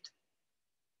Umayyad period.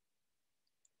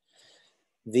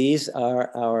 These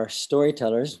are our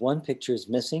storytellers. One picture is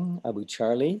missing, Abu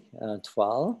Charlie,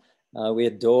 Twal. We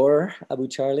adore Abu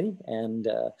Charlie, and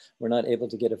we're not able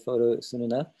to get a photo soon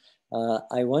enough.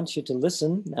 I want you to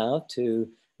listen now to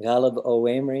Ghalib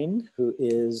Owamreen, who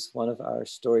is one of our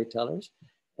storytellers,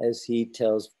 as he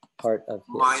tells part of his.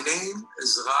 My name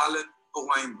is Ghalib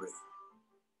Owamreen.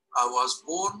 I was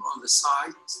born on the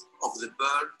site of the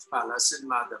Bird Palace in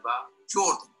Madaba,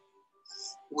 Jordan.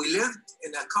 We lived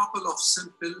in a couple of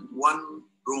simple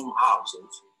one-room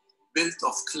houses built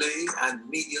of clay and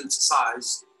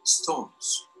medium-sized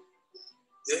stones.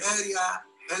 The area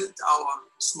held our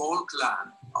small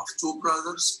clan of 2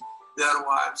 brothers, their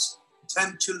wives,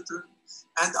 10 children,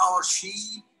 and our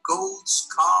sheep, goats,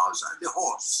 cows, and a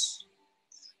horse.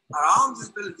 Around the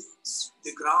buildings,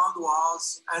 the ground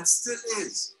was, and still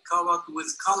is, covered with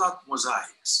colored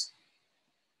mosaics.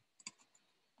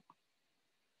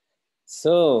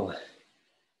 So,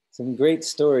 some great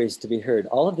stories to be heard.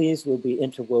 All of these will be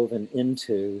interwoven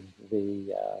into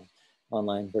the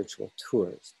online virtual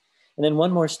tours. And then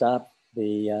one more stop,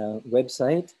 the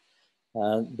website.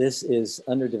 This is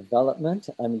under development.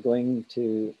 I'm going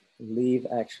to leave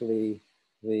actually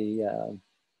the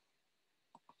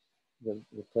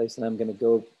place, and I'm going to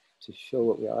go to show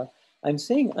what we are. I'm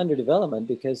saying under development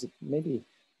because maybe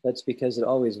that's because it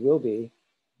always will be.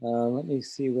 Let me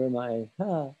see where my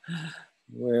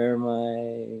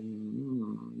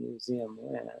museum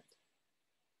went.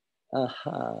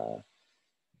 Aha.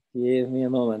 Give me a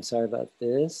moment. Sorry about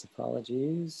this.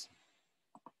 Apologies.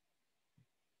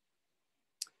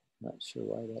 Not sure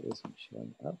why that isn't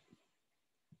showing up.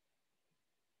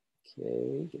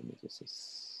 Okay, give me just a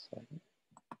second.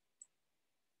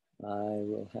 I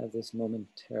will have this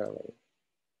momentarily.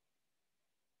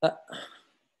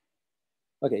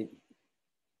 Okay.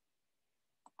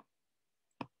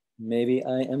 Maybe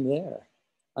I am there.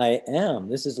 I am.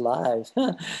 This is live.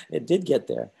 It did get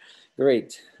there.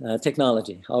 Great.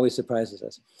 Technology always surprises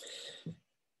us.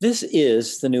 This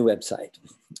is the new website.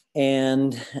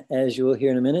 And as you will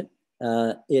hear in a minute,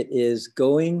 it is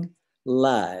going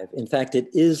live. In fact, it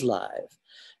is live.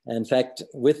 In fact,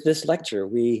 with this lecture,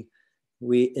 we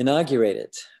inaugurate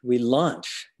it. We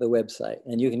launch the website,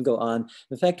 and you can go on.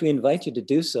 In fact, we invite you to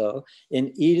do so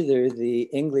in either the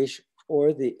English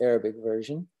or the Arabic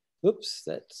version. Oops,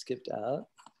 that skipped out.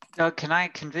 Doug, can I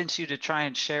convince you to try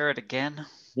and share it again?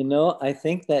 You know, I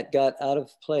think that got out of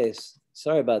place.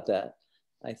 Sorry about that.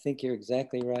 I think you're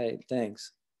exactly right.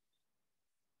 Thanks.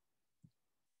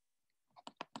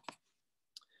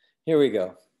 Here we go.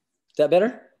 Is that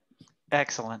better?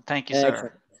 Excellent. Thank you, Excellent.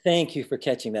 sir. Thank you for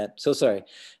catching that. So sorry.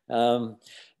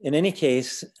 In any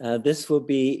case, this will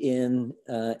be in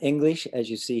English, as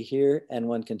you see here, and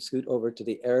one can scoot over to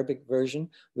the Arabic version.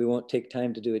 We won't take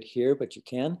time to do it here, but you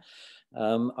can.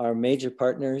 Our major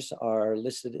partners are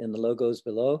listed in the logos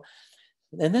below.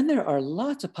 And then there are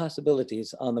lots of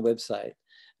possibilities on the website.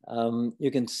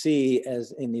 You can see,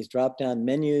 as in these drop-down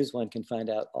menus, one can find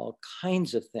out all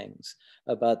kinds of things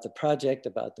about the project,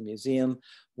 about the museum.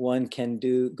 One can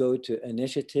go to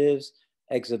initiatives,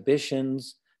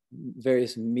 exhibitions,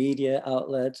 various media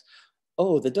outlets.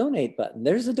 Oh, the donate button.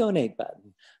 There's a donate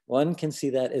button. One can see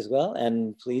that as well,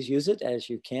 and please use it as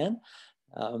you can.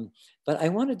 But I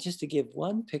wanted just to give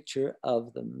one picture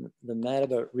of the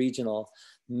Madaba regional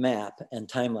map and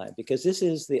timeline, because this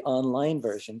is the online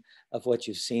version of what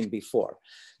you've seen before.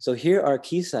 So here are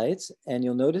key sites, and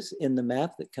you'll notice in the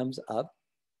map that comes up,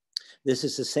 this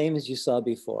is the same as you saw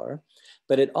before,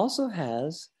 but it also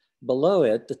has below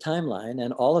it the timeline,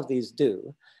 and all of these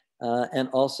do, and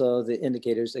also the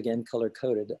indicators, again,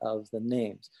 color-coded of the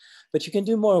names. But you can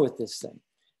do more with this thing.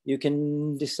 You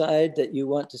can decide that you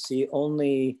want to see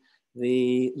only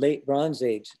the late Bronze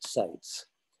Age sites,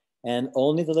 and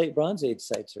only the late Bronze Age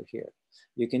sites are here.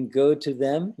 You can go to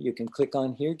them, you can click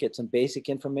on here, get some basic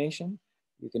information.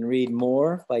 You can read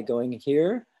more by going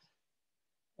here,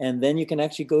 and then you can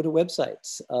actually go to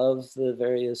websites of the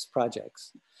various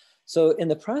projects. So in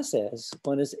the process,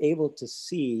 one is able to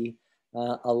see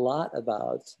a lot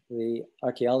about the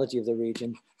archaeology of the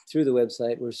region through the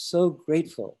website. We're so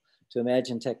grateful to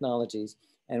Imagine Technologies,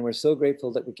 and we're so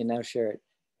grateful that we can now share it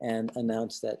and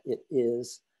announce that it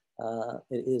is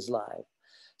live.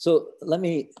 So let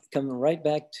me come right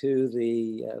back to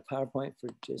the PowerPoint for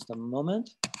just a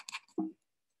moment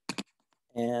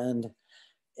and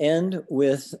end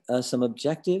with some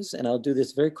objectives, and I'll do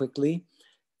this very quickly.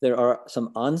 There are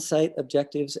some on-site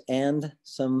objectives and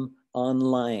some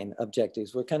online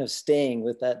objectives. We're kind of staying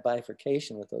with that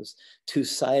bifurcation, with those two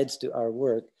sides to our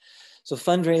work. So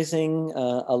fundraising,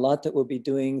 a lot that we'll be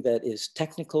doing that is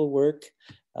technical work,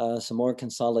 some more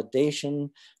consolidation.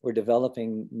 We're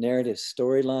developing narrative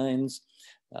storylines.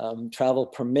 Travel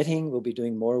permitting, we'll be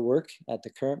doing more work at the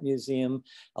current museum.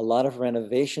 A lot of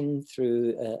renovation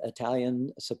through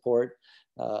Italian support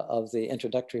of the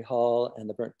introductory hall and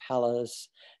the Burnt Palace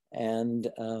and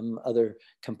other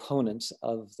components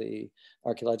of the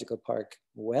Archaeological Park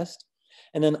West.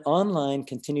 And then online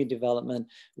continued development,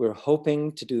 we're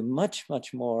hoping to do much,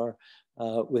 much more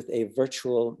with a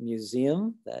virtual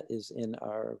museum that is in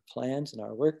our plans and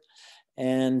our work,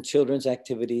 and children's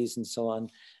activities and so on.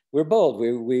 We're bold.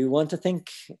 We want to think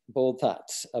bold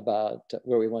thoughts about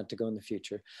where we want to go in the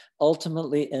future,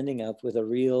 ultimately ending up with a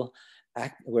real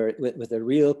with a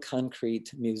real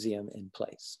concrete museum in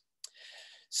place.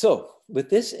 So with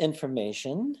this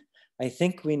information, I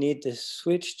think we need to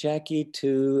switch, Jackie,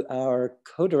 to our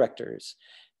co-directors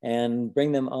and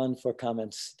bring them on for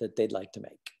comments that they'd like to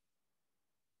make.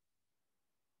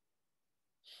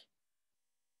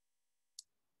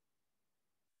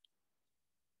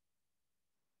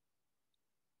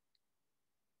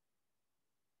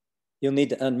 You'll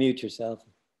need to unmute yourself.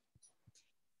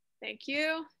 Thank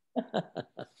you. I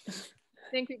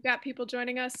think we've got people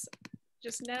joining us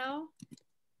just now.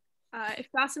 If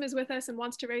Bassem is with us and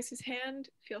wants to raise his hand,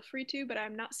 feel free to, but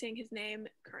I'm not seeing his name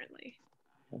currently.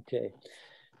 Okay.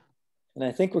 And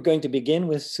I think we're going to begin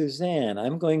with Suzanne.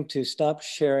 I'm going to stop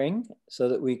sharing so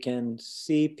that we can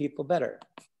see people better.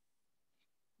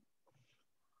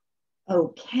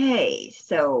 Okay,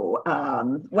 so,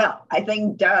 well, I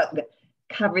think Doug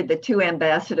covered the 2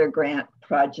 ambassador grant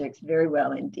projects very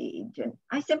well indeed. And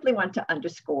I simply want to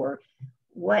underscore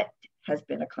what has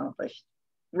been accomplished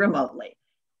remotely.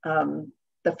 The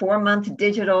 4-month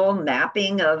digital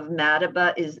mapping of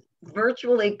Madaba is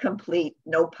virtually complete,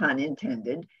 no pun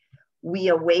intended. We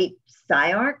await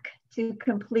SciArc to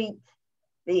complete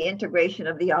the integration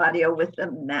of the audio with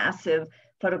the massive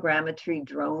photogrammetry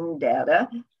drone data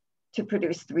to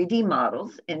produce 3D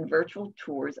models and virtual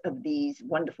tours of these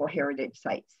wonderful heritage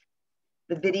sites.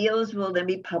 The videos will then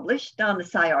be published on the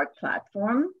SciArc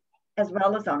platform, as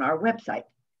well as on our website,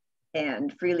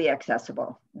 and freely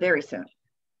accessible very soon.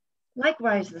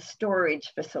 Likewise, the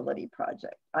storage facility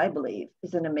project, I believe,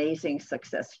 is an amazing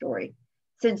success story,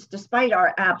 since despite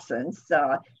our absence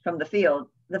from the field,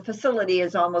 the facility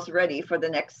is almost ready for the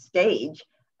next stage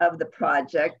of the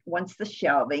project once the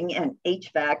shelving and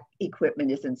HVAC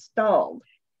equipment is installed.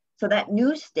 So that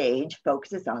new stage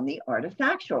focuses on the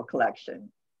artifactual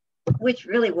collection, which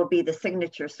really will be the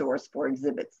signature source for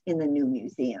exhibits in the new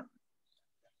museum.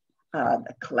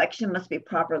 The collection must be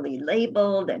properly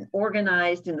labeled and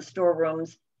organized in the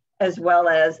storerooms, as well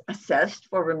as assessed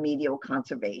for remedial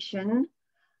conservation.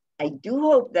 I do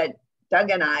hope that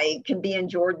Doug and I can be in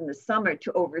Jordan this summer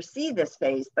to oversee this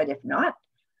phase, but if not,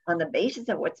 on the basis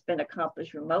of what's been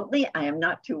accomplished remotely, I am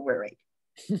not too worried.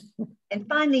 And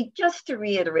finally, just to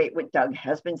reiterate what Doug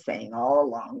has been saying all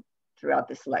along throughout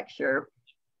this lecture,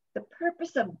 the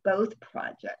purpose of both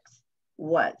projects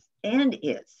was and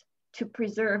is to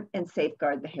preserve and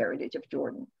safeguard the heritage of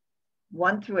Jordan,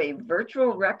 one through a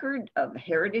virtual record of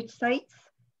heritage sites,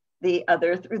 the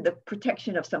other through the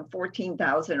protection of some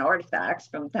 14,000 artifacts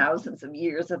from thousands of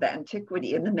years of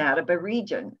antiquity in the Madaba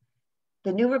region.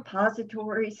 The new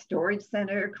repository, storage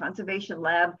center, conservation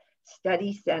lab,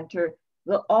 study center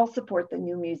will all support the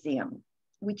new museum,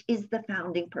 which is the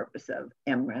founding purpose of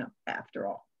MRAMP after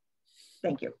all.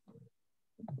 Thank you.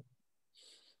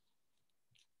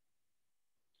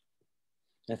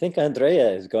 I think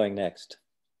Andrea is going next.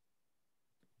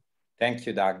 Thank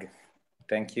you, Doug.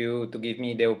 Thank you to give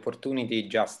me the opportunity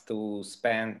just to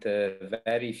spend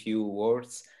very few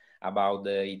words about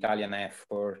the Italian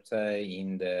effort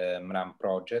in the MRAMP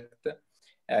project.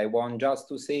 I want just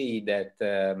to say that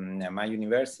my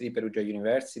university, Perugia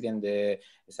University, and the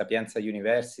Sapienza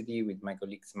University, with my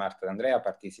colleagues Marta and Andrea,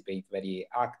 participate very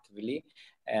actively.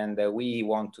 And we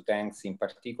want to thank in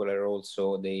particular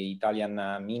also the Italian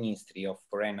Ministry of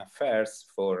Foreign Affairs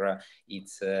for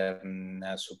its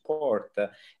support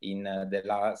in the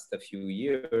last few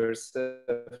years,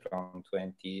 from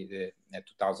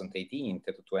 2018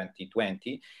 to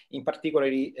 2020. In particular,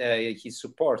 his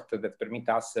support that permit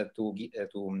us to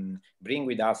bring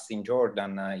with us in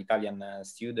Jordan Italian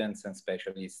students and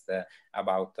specialists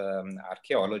about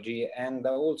archaeology, and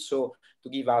also to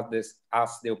give us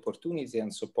the opportunity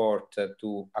and support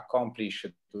to accomplish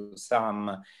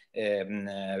some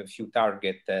few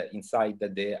targets inside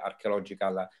the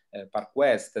Archaeological Park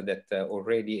West that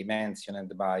already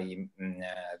mentioned by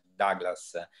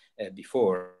Douglas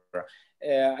before.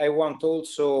 I want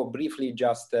also briefly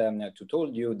just to tell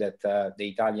you that the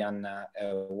Italian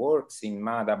works in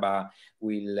Madaba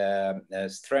will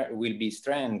be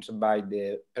strengthened by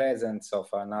the presence of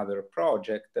another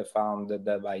project founded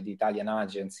by the Italian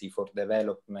Agency for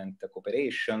Development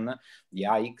Cooperation, the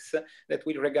AICS, that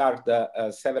will regard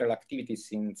several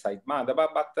activities inside Madaba,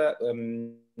 but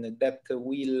that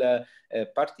will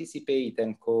participate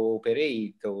and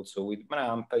cooperate also with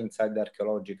MRAMP inside the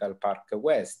Archaeological Park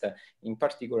West, in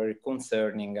particular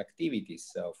concerning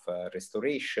activities of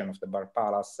restoration of the Bar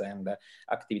Palace and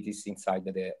activities inside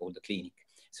the old clinic.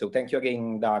 So thank you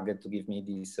again, Doug, to give me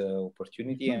this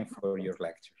opportunity and for your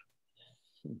lecture.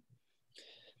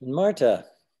 Marta.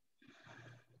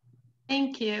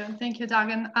 Thank you, Doug,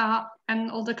 and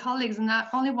all the colleagues. And I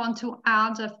only want to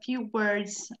add a few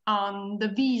words on the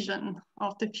vision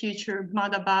of the future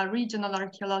Madaba Regional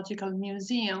Archaeological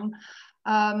Museum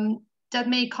that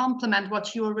may complement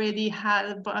what you already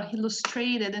have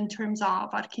illustrated in terms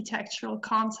of architectural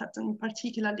concept, and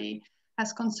particularly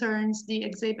as concerns the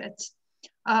exhibits.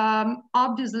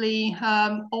 Obviously,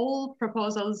 all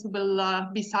proposals will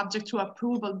be subject to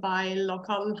approval by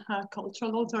local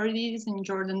cultural authorities in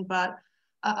Jordan, but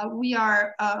we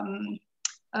are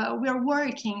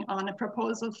working on a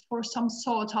proposal for some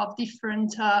sort of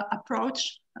different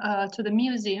approach to the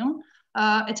museum,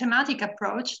 a thematic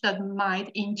approach that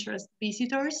might interest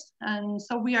visitors. And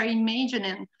so we are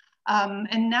imagining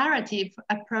a narrative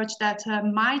approach that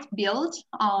might build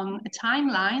on a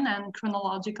timeline and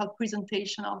chronological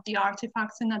presentation of the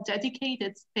artifacts in a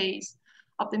dedicated space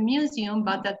of the museum,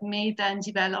 but that may then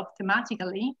develop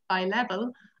thematically by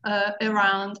level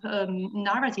around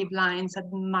narrative lines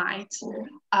that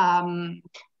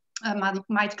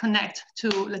might connect to,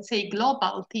 let's say,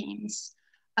 global themes.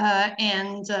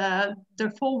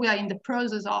 Therefore, we are in the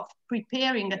process of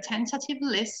preparing a tentative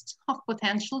list of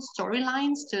potential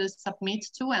storylines to submit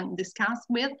to and discuss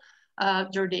with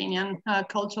Jordanian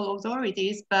cultural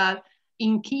authorities, but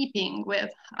in keeping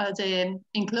with the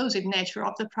inclusive nature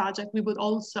of the project, we would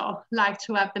also like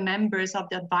to have the members of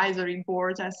the advisory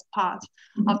board as part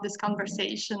of this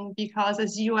conversation, because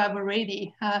as you have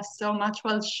already so much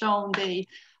well shown, they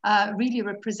really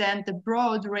represent the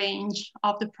broad range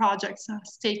of the project's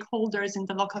stakeholders in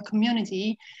the local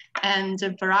community and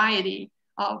the variety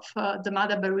of the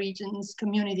Madaba region's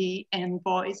community and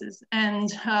voices.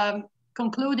 And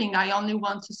concluding, I only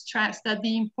want to stress that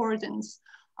the importance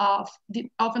of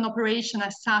an operation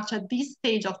as such at this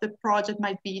stage of the project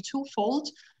might be twofold.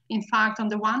 In fact, on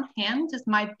the one hand, this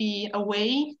might be a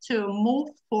way to move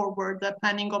forward the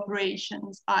planning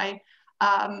operations by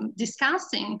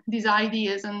discussing these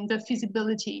ideas and the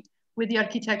feasibility with the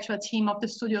architectural team of the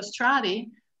Studio Strati.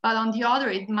 But on the other,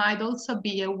 it might also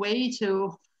be a way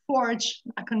to forge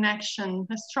a connection,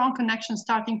 a strong connection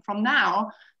starting from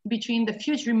now between the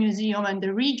future museum and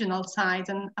the regional sites,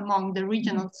 and among the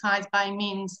regional sites by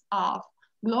means of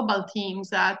global themes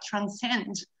that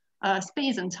transcend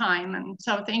space and time. And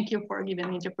so thank you for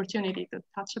giving me the opportunity to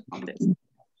touch upon this.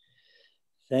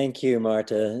 Thank you,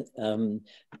 Marta.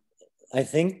 I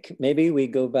think maybe we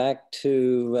go back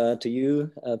to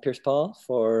you, Pearce Paul,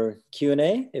 for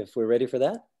Q&A, if we're ready for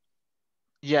that.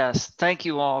 Yes, thank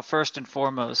you all first and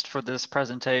foremost for this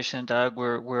presentation, Doug.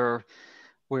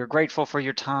 We're grateful for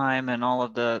your time, and all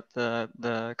of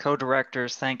the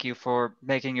co-directors. Thank you for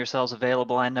making yourselves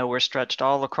available. I know we're stretched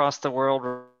all across the world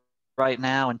right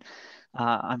now, and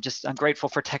I'm grateful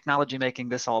for technology making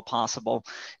this all possible,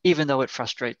 even though it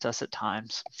frustrates us at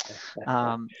times.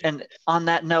 And on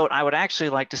that note, I would actually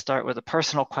like to start with a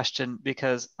personal question,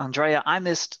 because Andrea, I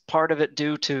missed part of it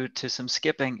due to some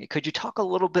skipping. Could you talk a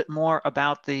little bit more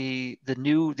about the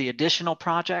additional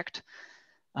project?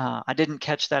 I didn't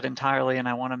catch that entirely, and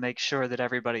I want to make sure that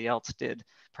everybody else did.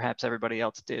 Perhaps everybody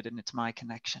else did, and it's my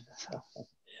connection. So.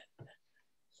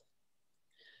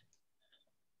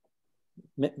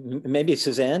 Maybe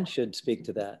Suzanne should speak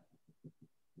to that.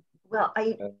 Well,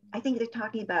 I think they're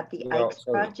talking about the IKES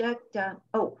project.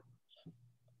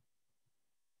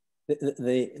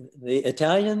 The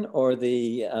Italian or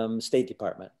the State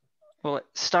Department? Well,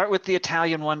 start with the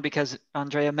Italian one, because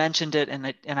Andrea mentioned it,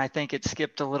 and I think it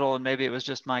skipped a little, and maybe it was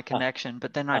just my connection.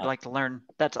 But then I'd like to learn.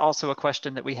 That's also a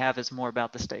question that we have, is more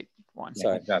about the state one.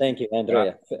 Sorry, thank you,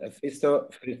 Andrea. First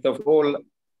of all,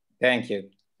 thank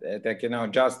you.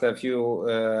 Just a few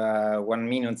 1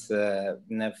 minute.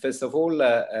 First of all,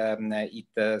 it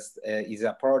is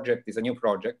a project, is a new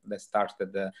project that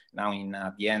started now in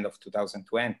the end of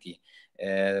 2020.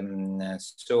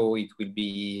 So it will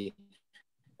be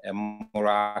more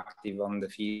active on the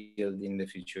field in the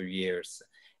future years.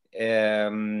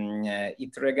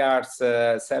 It regards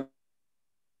several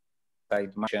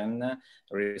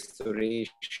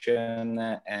restoration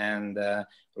and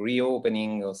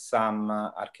reopening of some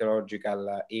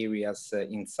archaeological areas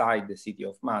inside the city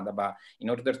of Madaba, in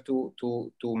order to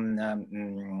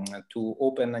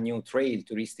open a new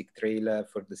touristic trail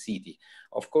for the city.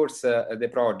 Of course, the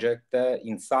project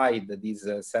inside these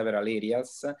several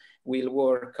areas will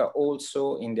work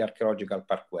also in the Archaeological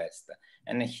Park West.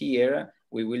 And here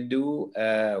we will do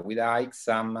with Ike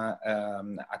some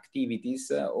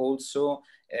activities also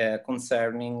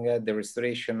concerning the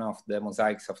restoration of the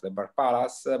mosaics of the Bar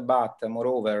Palace, but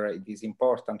moreover, it is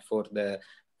important for the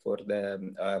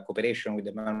cooperation with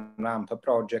the MRAMP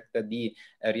project, the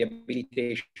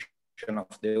rehabilitation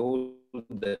of the old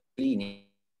clinic,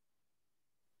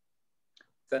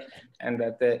 and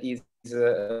that is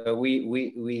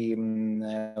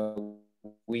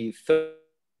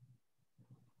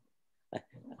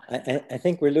I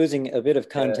think we're losing a bit of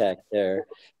contact there.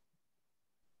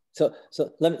 So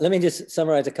let me just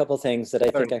summarize a couple things that I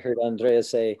think I heard Andrea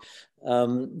say.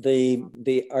 The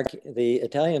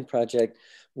Italian project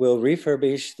will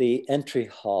refurbish the entry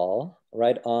hall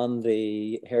right on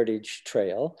the Heritage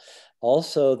Trail.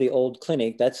 Also the old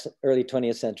clinic, that's early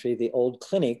 20th century. The old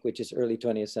clinic, which is early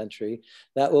 20th century,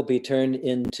 that will be turned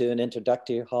into an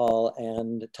introductory hall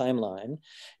and timeline.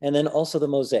 And then also the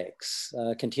mosaics,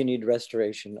 continued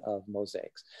restoration of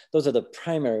mosaics. Those are the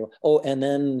primary, and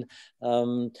then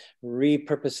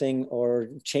repurposing or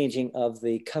changing of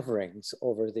the coverings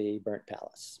over the burnt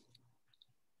palace.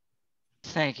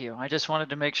 Thank you. I just wanted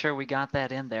to make sure we got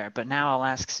that in there, but now I'll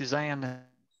ask Suzanne the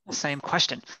same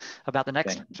question about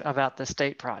about the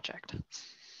state project.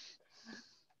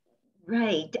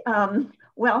 Right.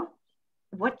 Well,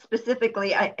 what specifically,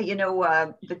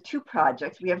 the two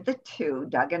projects, we have the two,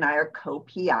 Doug and I are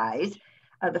co-PIs.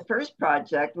 The first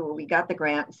project, well, we got the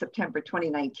grant in September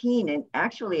 2019, and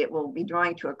actually it will be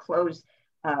drawing to a close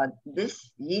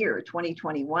this year,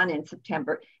 2021 in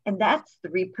September, and that's the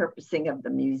repurposing of the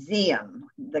museum,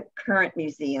 the current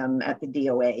museum at the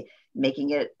DOA,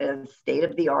 making it a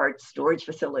state-of-the-art storage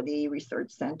facility,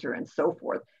 research center, and so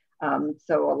forth.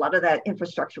 So a lot of that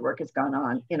infrastructure work has gone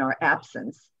on in our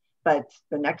absence. But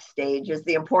the next stage is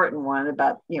the important one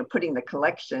about putting the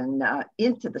collection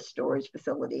into the storage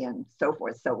facility and so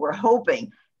forth. So we're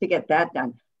hoping to get that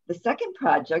done. The second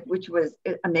project, which was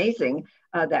amazing,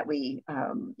 that we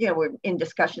were in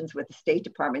discussions with the State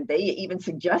Department. They even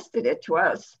suggested it to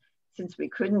us since we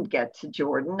couldn't get to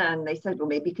Jordan, and they said, well,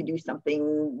 maybe you could do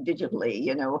something digitally,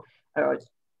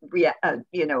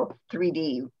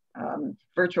 3D.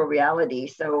 Virtual reality.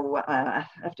 So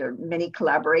after many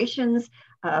collaborations,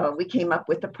 we came up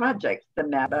with the project, the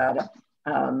Madaba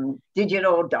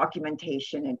Digital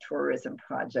Documentation and Tourism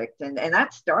Project. And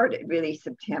that started really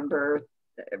September,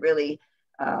 really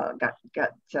got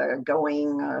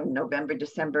going November,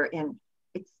 December, and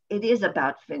it is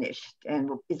about finished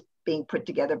and is being put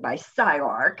together by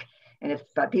SciArc. And if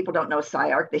people don't know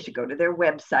SciArc, they should go to their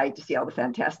website to see all the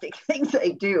fantastic things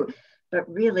they do. But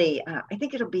really, I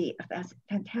think it'll be a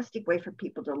fantastic way for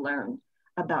people to learn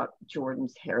about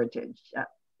Jordan's heritage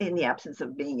in the absence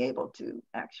of being able to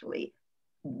actually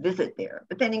visit there,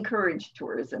 but then encourage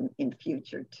tourism in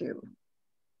future too.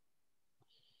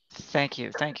 Thank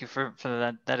you. Thank you for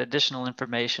that additional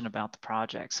information about the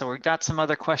project. So we've got some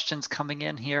other questions coming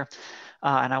in here,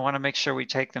 and I want to make sure we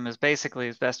take them as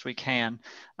best we can.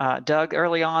 Doug,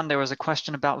 early on, there was a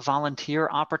question about volunteer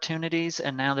opportunities,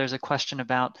 and now there's a question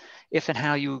about if and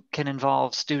how you can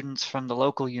involve students from the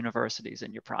local universities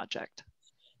in your project.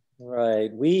 Right.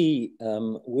 We're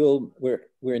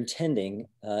intending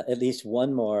at least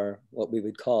one more, what we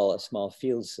would call a small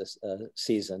field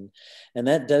season. And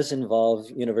that does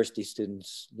involve university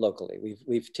students locally.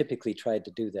 We've typically tried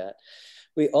to do that.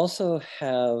 We also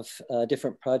have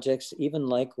different projects, even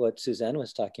like what Suzanne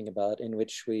was talking about, in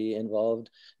which we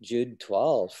involved Jude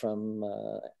Twall from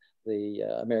the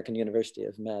American University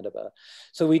of Madaba.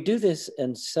 So we do this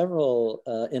in several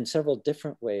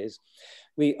different ways.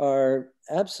 We are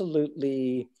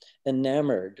absolutely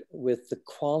enamored with the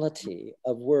quality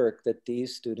of work that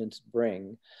these students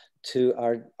bring to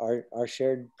our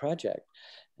shared project.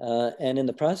 And in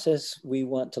the process, we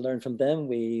want to learn from them.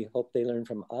 We hope they learn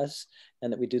from us,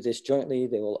 and that we do this jointly.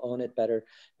 They will own it better.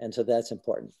 And so that's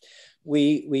important.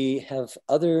 We have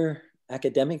other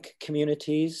academic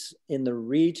communities in the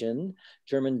region,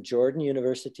 German Jordan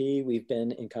University, we've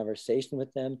been in conversation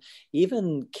with them,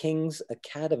 even King's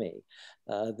Academy.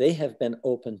 They have been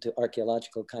open to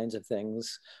archaeological kinds of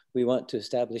things. We want to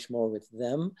establish more with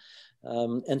them.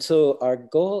 And so our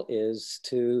goal is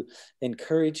to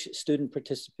encourage student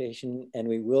participation, and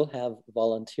we will have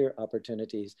volunteer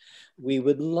opportunities. We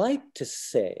would like to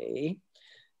say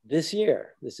this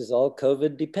year, this is all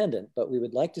COVID dependent, but we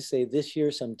would like to say this year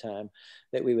sometime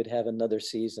that we would have another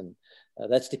season.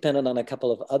 That's dependent on a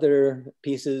couple of other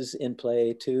pieces in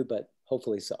play too, but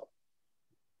hopefully so.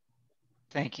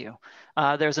 Thank you.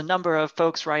 There's a number of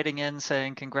folks writing in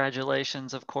saying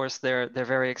congratulations. Of course, they're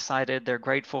very excited. They're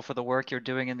grateful for the work you're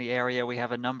doing in the area. We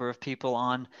have a number of people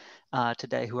on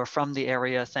today who are from the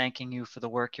area thanking you for the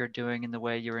work you're doing and the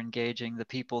way you're engaging the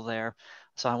people there.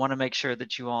 So I want to make sure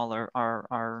that you all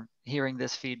are hearing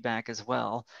this feedback as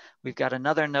well. We've got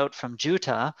another note from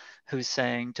Juta who's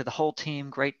saying, to the whole team,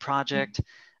 great project.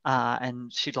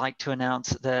 And she'd like to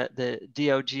announce that the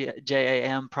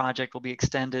DOJAM project will be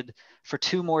extended for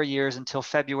 2 more years until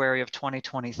February of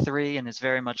 2023, and is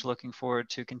very much looking forward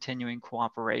to continuing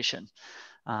cooperation.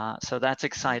 So that's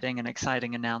exciting, an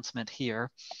exciting announcement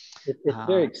here. It's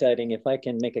very exciting. If I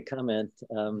can make a comment,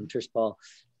 Pearce Paul,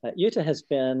 Utah has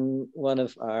been one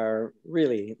of our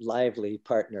really lively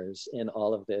partners in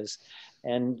all of this.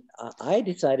 And I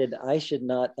decided I should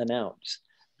not announce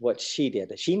what she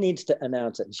did. She needs to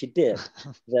announce it, and she did,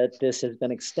 that this has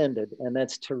been extended. And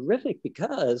that's terrific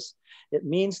because it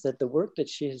means that the work that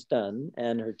she has done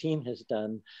and her team has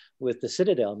done with the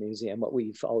Citadel Museum, what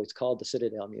we've always called the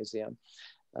Citadel Museum,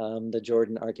 the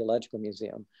Jordan Archaeological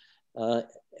Museum,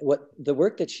 what the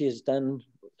work that she has done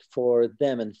for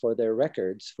them and for their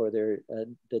records, for their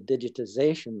the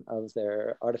digitization of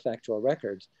their artifactual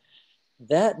records,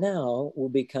 that now will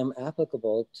become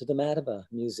applicable to the Madaba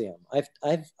Museum.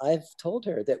 I've told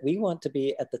her that we want to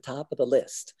be at the top of the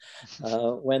list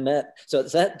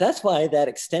that's why that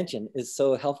extension is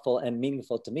so helpful and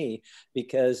meaningful to me,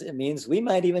 because it means we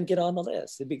might even get on the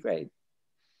list. It'd be great.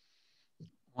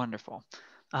 Wonderful.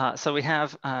 So we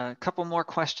have a couple more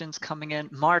questions coming in.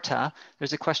 Marta,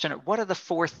 there's a question, what are the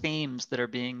 4 themes that are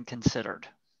being considered?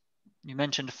 You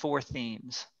mentioned 4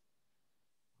 themes.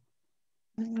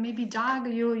 maybe Doug,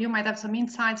 you might have some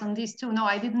insights on this too. No,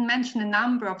 I didn't mention a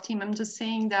number of themes. I'm just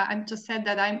saying that I just said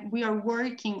that we are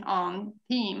working on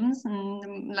themes,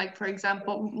 and like for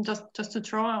example, just to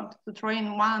throw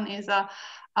in one is a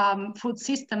food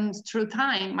systems through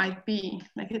time might be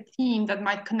like a theme that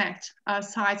might connect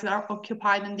sites that are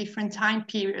occupied in different time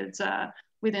periods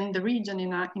within the region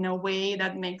in a way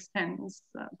that makes sense,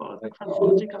 both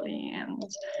chronologically and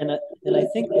I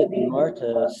think that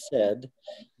Marta said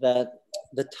that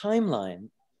the timeline,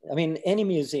 I mean, any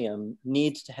museum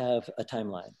needs to have a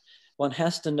timeline. One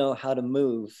has to know how to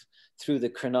move through the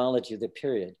chronology of the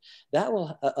period. That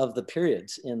will, of the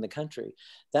periods in the country,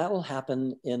 that will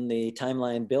happen in the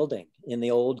timeline building, in the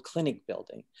old clinic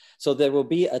building. So there will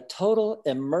be a total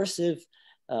immersive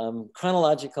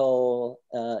chronological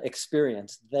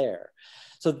experience there.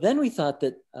 So then we thought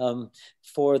that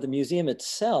for the museum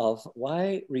itself,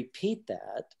 why repeat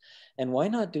that? And why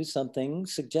not do something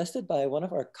suggested by one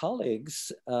of our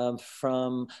colleagues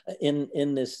from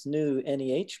in this new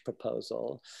NEH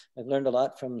proposal? I've learned a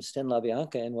lot from Sten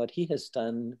LaBianca and what he has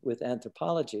done with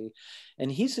anthropology. And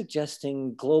he's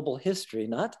suggesting global history,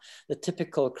 not the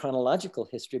typical chronological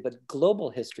history, but global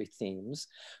history themes,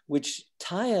 which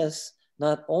tie us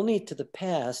not only to the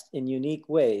past in unique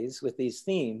ways with these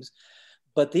themes,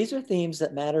 but these are themes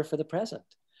that matter for the present.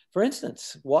 For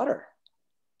instance, water.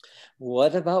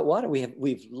 What about water?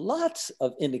 We've lots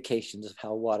of indications of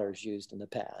how water is used in the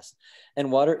past.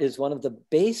 And water is one of the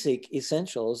basic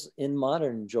essentials in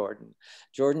modern Jordan.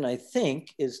 Jordan, I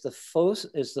think, is the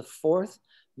fourth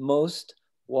most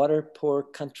water poor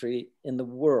country in the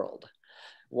world.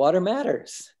 Water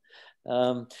matters.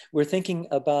 We're thinking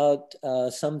about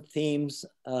some themes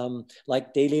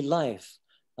like daily life,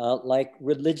 like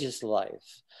religious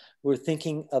life. We're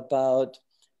thinking about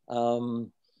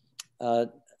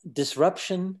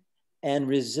disruption and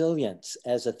resilience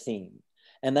as a theme.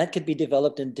 And that could be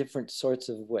developed in different sorts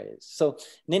of ways. So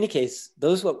in any case,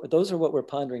 those are what we're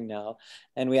pondering now.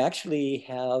 And we actually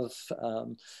have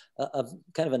a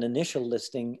kind of an initial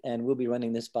listing, and we'll be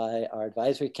running this by our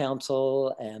advisory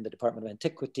council and the Department of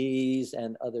Antiquities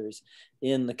and others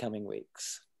in the coming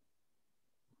weeks.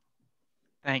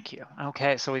 Thank you.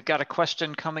 Okay, so we've got a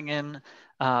question coming in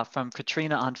from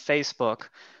Katrina on Facebook.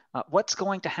 What's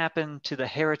going to happen to the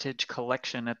heritage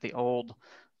collection at the old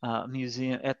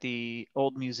museum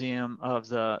of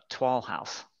the Twall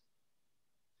House?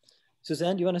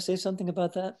 Suzanne, do you want to say something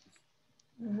about that?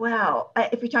 Well,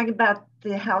 if you're talking about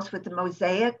the house with the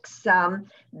mosaics,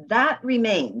 that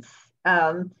remains.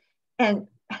 And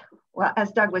well,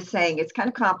 as Doug was saying, it's kind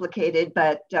of complicated,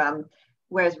 but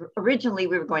whereas originally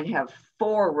we were going to have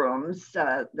 4 rooms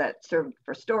that served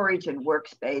for storage and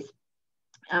workspace,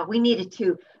 we needed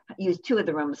to use 2 of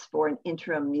the rooms for an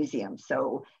interim museum.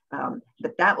 So,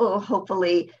 but that will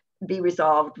hopefully be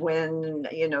resolved when,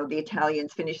 you know, the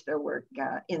Italians finish their work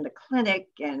in the clinic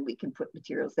and we can put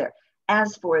materials there.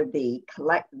 As for the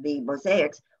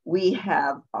mosaics, we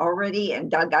have already,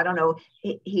 and Doug, I don't know,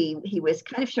 he was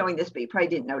kind of showing this, but you probably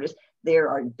didn't notice, there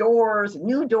are doors,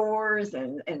 new doors,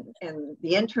 and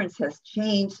the entrance has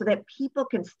changed so that people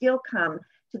can still come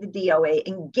to the DOA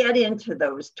and get into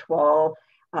those 12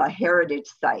 heritage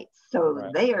sites. So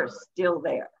right. They are still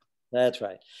there. That's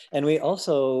right. And we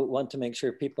also want to make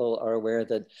sure people are aware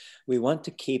that we want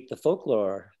to keep the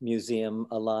Folklore Museum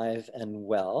alive and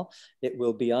well. It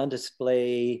will be on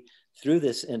display through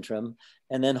this interim,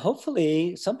 and then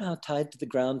hopefully somehow tied to the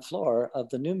ground floor of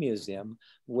the new museum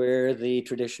where the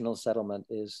traditional settlement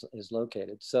is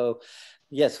located. So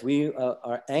yes, we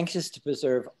are anxious to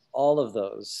preserve all of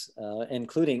those,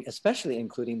 especially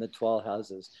including the Twall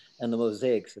houses and the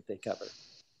mosaics that they cover.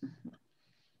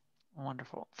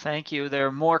 Wonderful. Thank you. There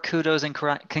are more kudos and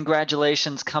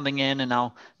congratulations coming in, and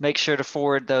I'll make sure to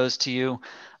forward those to you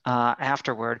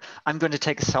afterward. I'm going to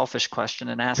take a selfish question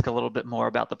and ask a little bit more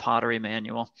about the pottery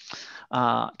manual.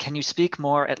 Can you speak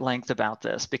more at length about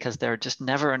this? Because there are just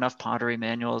never enough pottery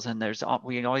manuals, and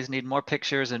we always need more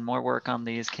pictures and more work on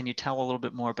these. Can you tell a little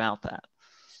bit more about that?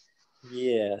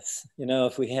 Yes, you know,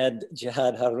 if we had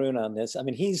Jihad Haroun on this, I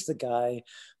mean, he's the guy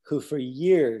who for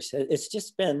years, it's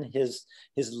just been his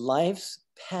life's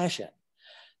passion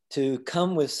to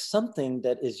come with something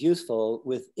that is useful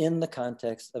within the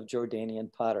context of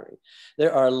Jordanian pottery.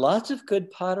 There are lots of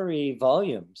good pottery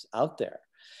volumes out there,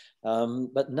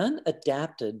 but none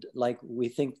adapted like we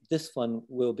think this one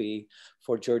will be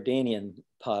for Jordanian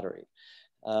pottery.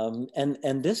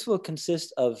 And this will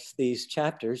consist of these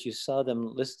chapters, you saw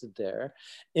them listed there,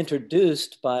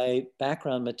 introduced by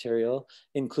background material,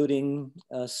 including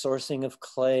sourcing of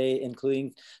clay,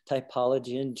 including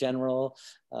typology in general,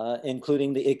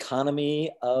 including the economy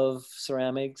of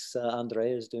ceramics.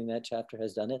 Andrea is doing that chapter,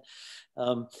 has done it.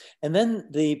 And then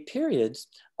the periods,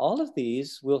 all of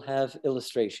these will have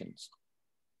illustrations.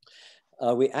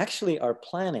 We actually are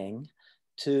planning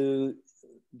to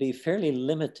be fairly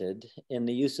limited in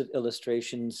the use of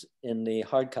illustrations in the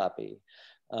hard copy.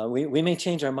 We may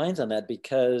change our minds on that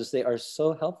because they are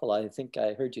so helpful. I think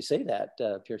I heard you say that,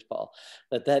 Pearce Paul,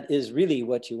 that is really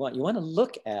what you want. You want to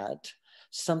look at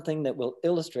something that will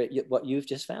illustrate what you've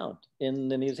just found in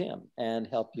the museum and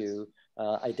help you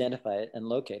identify it and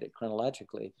locate it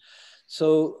chronologically.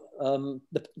 So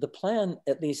the plan,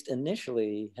 at least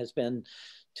initially, has been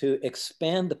to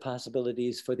expand the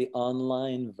possibilities for the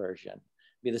online version.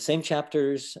 Be the same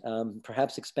chapters,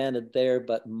 perhaps expanded there,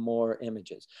 but more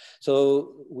images.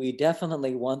 So we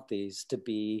definitely want these to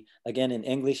be, again, in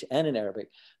English and in Arabic.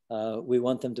 We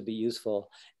want them to be useful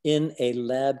in a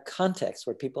lab context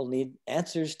where people need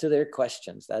answers to their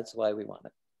questions. That's why we want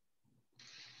it.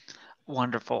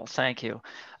 Wonderful, thank you.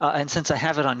 And since I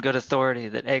have it on good authority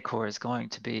that ACOR is going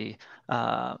to be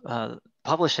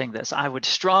publishing this, I would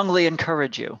strongly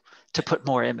encourage you to put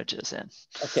more images in.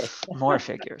 Okay. More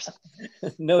figures.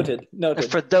 Noted,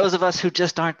 noted. For those of us who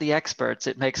just aren't the experts,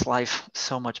 it makes life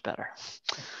so much better.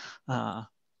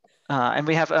 And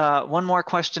we have one more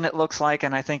question, it looks like,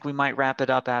 and I think we might wrap it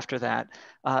up after that.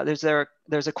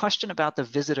 There's a question about the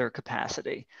visitor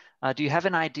capacity. Do you have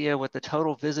an idea what the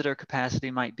total visitor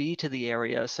capacity might be to the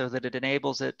area so that it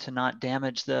enables it to not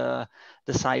damage the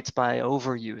sites by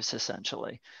overuse,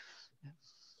 essentially?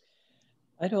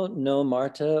 I don't know,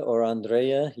 Marta or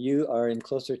Andrea, you are in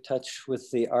closer touch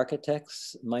with the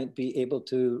architects, might be able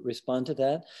to respond to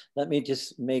that. Let me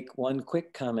just make one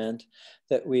quick comment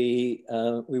that we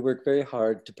work very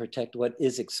hard to protect what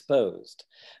is exposed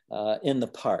in the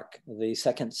park. The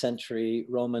 2nd century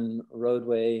Roman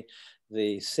roadway,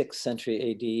 the 6th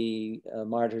century AD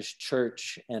Martyrs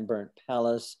Church and Burnt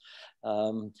Palace,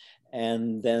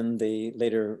 and then the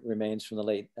later remains from the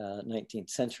late 19th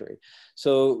century.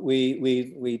 So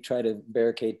we try to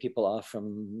barricade people off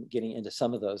from getting into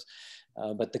some of those.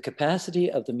 But the capacity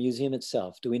of the museum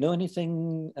itself, do we know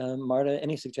anything, Marta,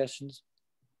 any suggestions?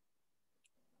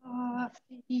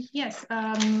 Yes,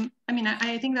 I mean,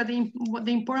 I think that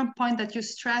the important point that you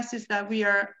stress is that we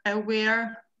are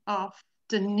aware of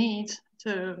the need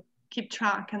to keep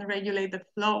track and regulate the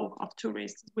flow of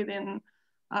tourists within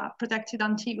protected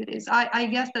antiquities. I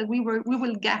guess that we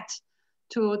will get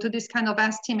to this kind of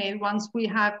estimate once we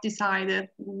have decided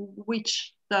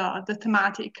which the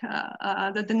thematic,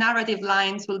 the narrative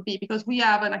lines will be, because we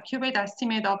have an accurate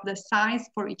estimate of the size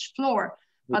for each floor.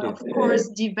 But of course,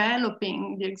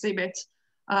 developing the exhibit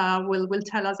will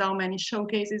tell us how many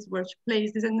showcases, which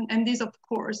places, and this, of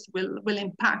course, will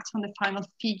impact on the final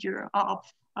figure of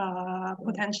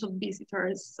potential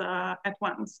visitors at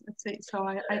once, let's say. So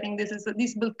I think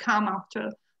this will come after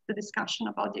the discussion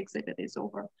about the exhibit is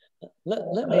over.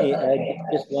 Let me add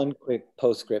just one quick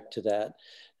postscript to that.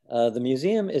 The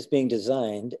museum is being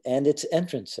designed and its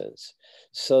entrances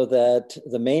so that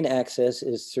the main access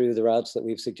is through the routes that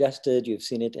we've suggested. You've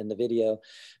seen it in the video,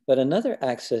 but another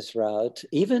access route,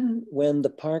 even when the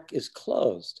park is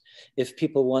closed, if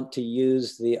people want to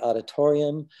use the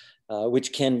auditorium,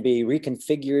 which can be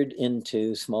reconfigured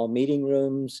into small meeting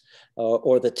rooms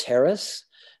or the terrace,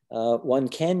 one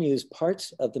can use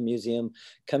parts of the museum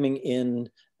coming in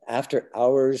after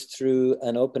hours through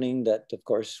an opening that, of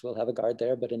course, will have a guard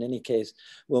there, but in any case,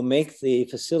 will make the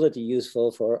facility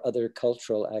useful for other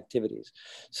cultural activities.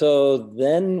 So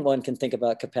then one can think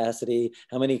about capacity,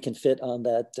 how many can fit on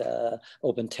that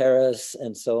open terrace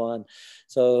and so on.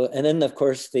 So, and then of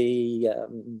course, the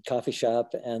coffee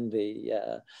shop and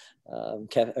the and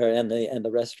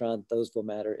the restaurant, those will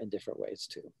matter in different ways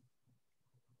too.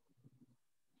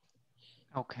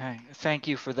 Okay, thank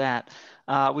you for that.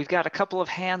 We've got a couple of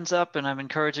hands up and I'm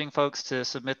encouraging folks to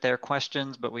submit their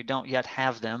questions, but we don't yet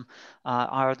have them.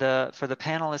 For the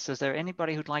panelists, is there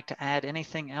anybody who'd like to add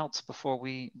anything else before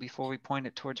we point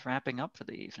it towards wrapping up for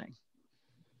the evening?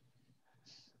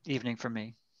 Evening for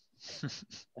me.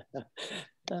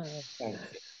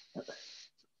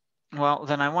 Well,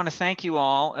 then I want to thank you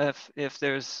all. If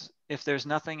there's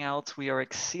nothing else, we are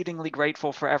exceedingly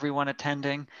grateful for everyone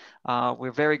attending.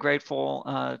 We're very grateful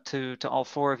to all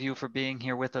 4 of you for being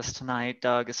here with us tonight.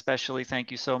 Doug, especially,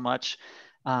 thank you so much.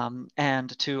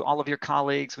 And to all of your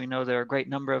colleagues, we know there are a great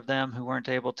number of them who weren't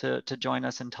able to join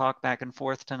us and talk back and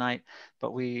forth tonight,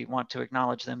 but we want to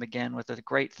acknowledge them again with a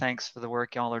great thanks for the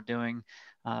work y'all are doing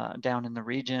down in the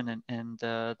region, and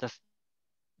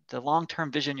the long-term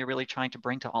vision you're really trying to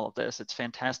bring to all of this. It's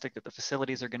fantastic that the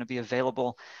facilities are going to be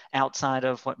available outside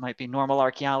of what might be normal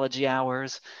archaeology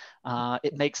hours.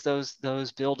 It makes those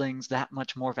buildings that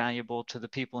much more valuable to the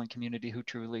people and community who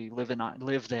truly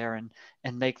live there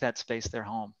and make that space their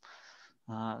home.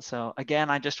 So again,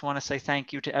 I just want to say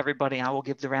thank you to everybody. I will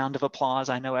give the round of applause.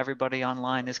 I know everybody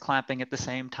online is clapping at the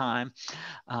same time.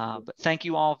 But thank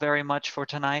you all very much for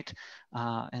tonight.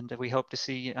 And we hope to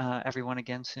see everyone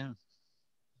again soon.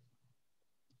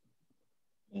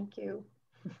 Thank you.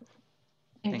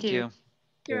 Thank you. Thank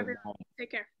you, everyone.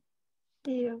 Take care.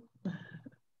 See you.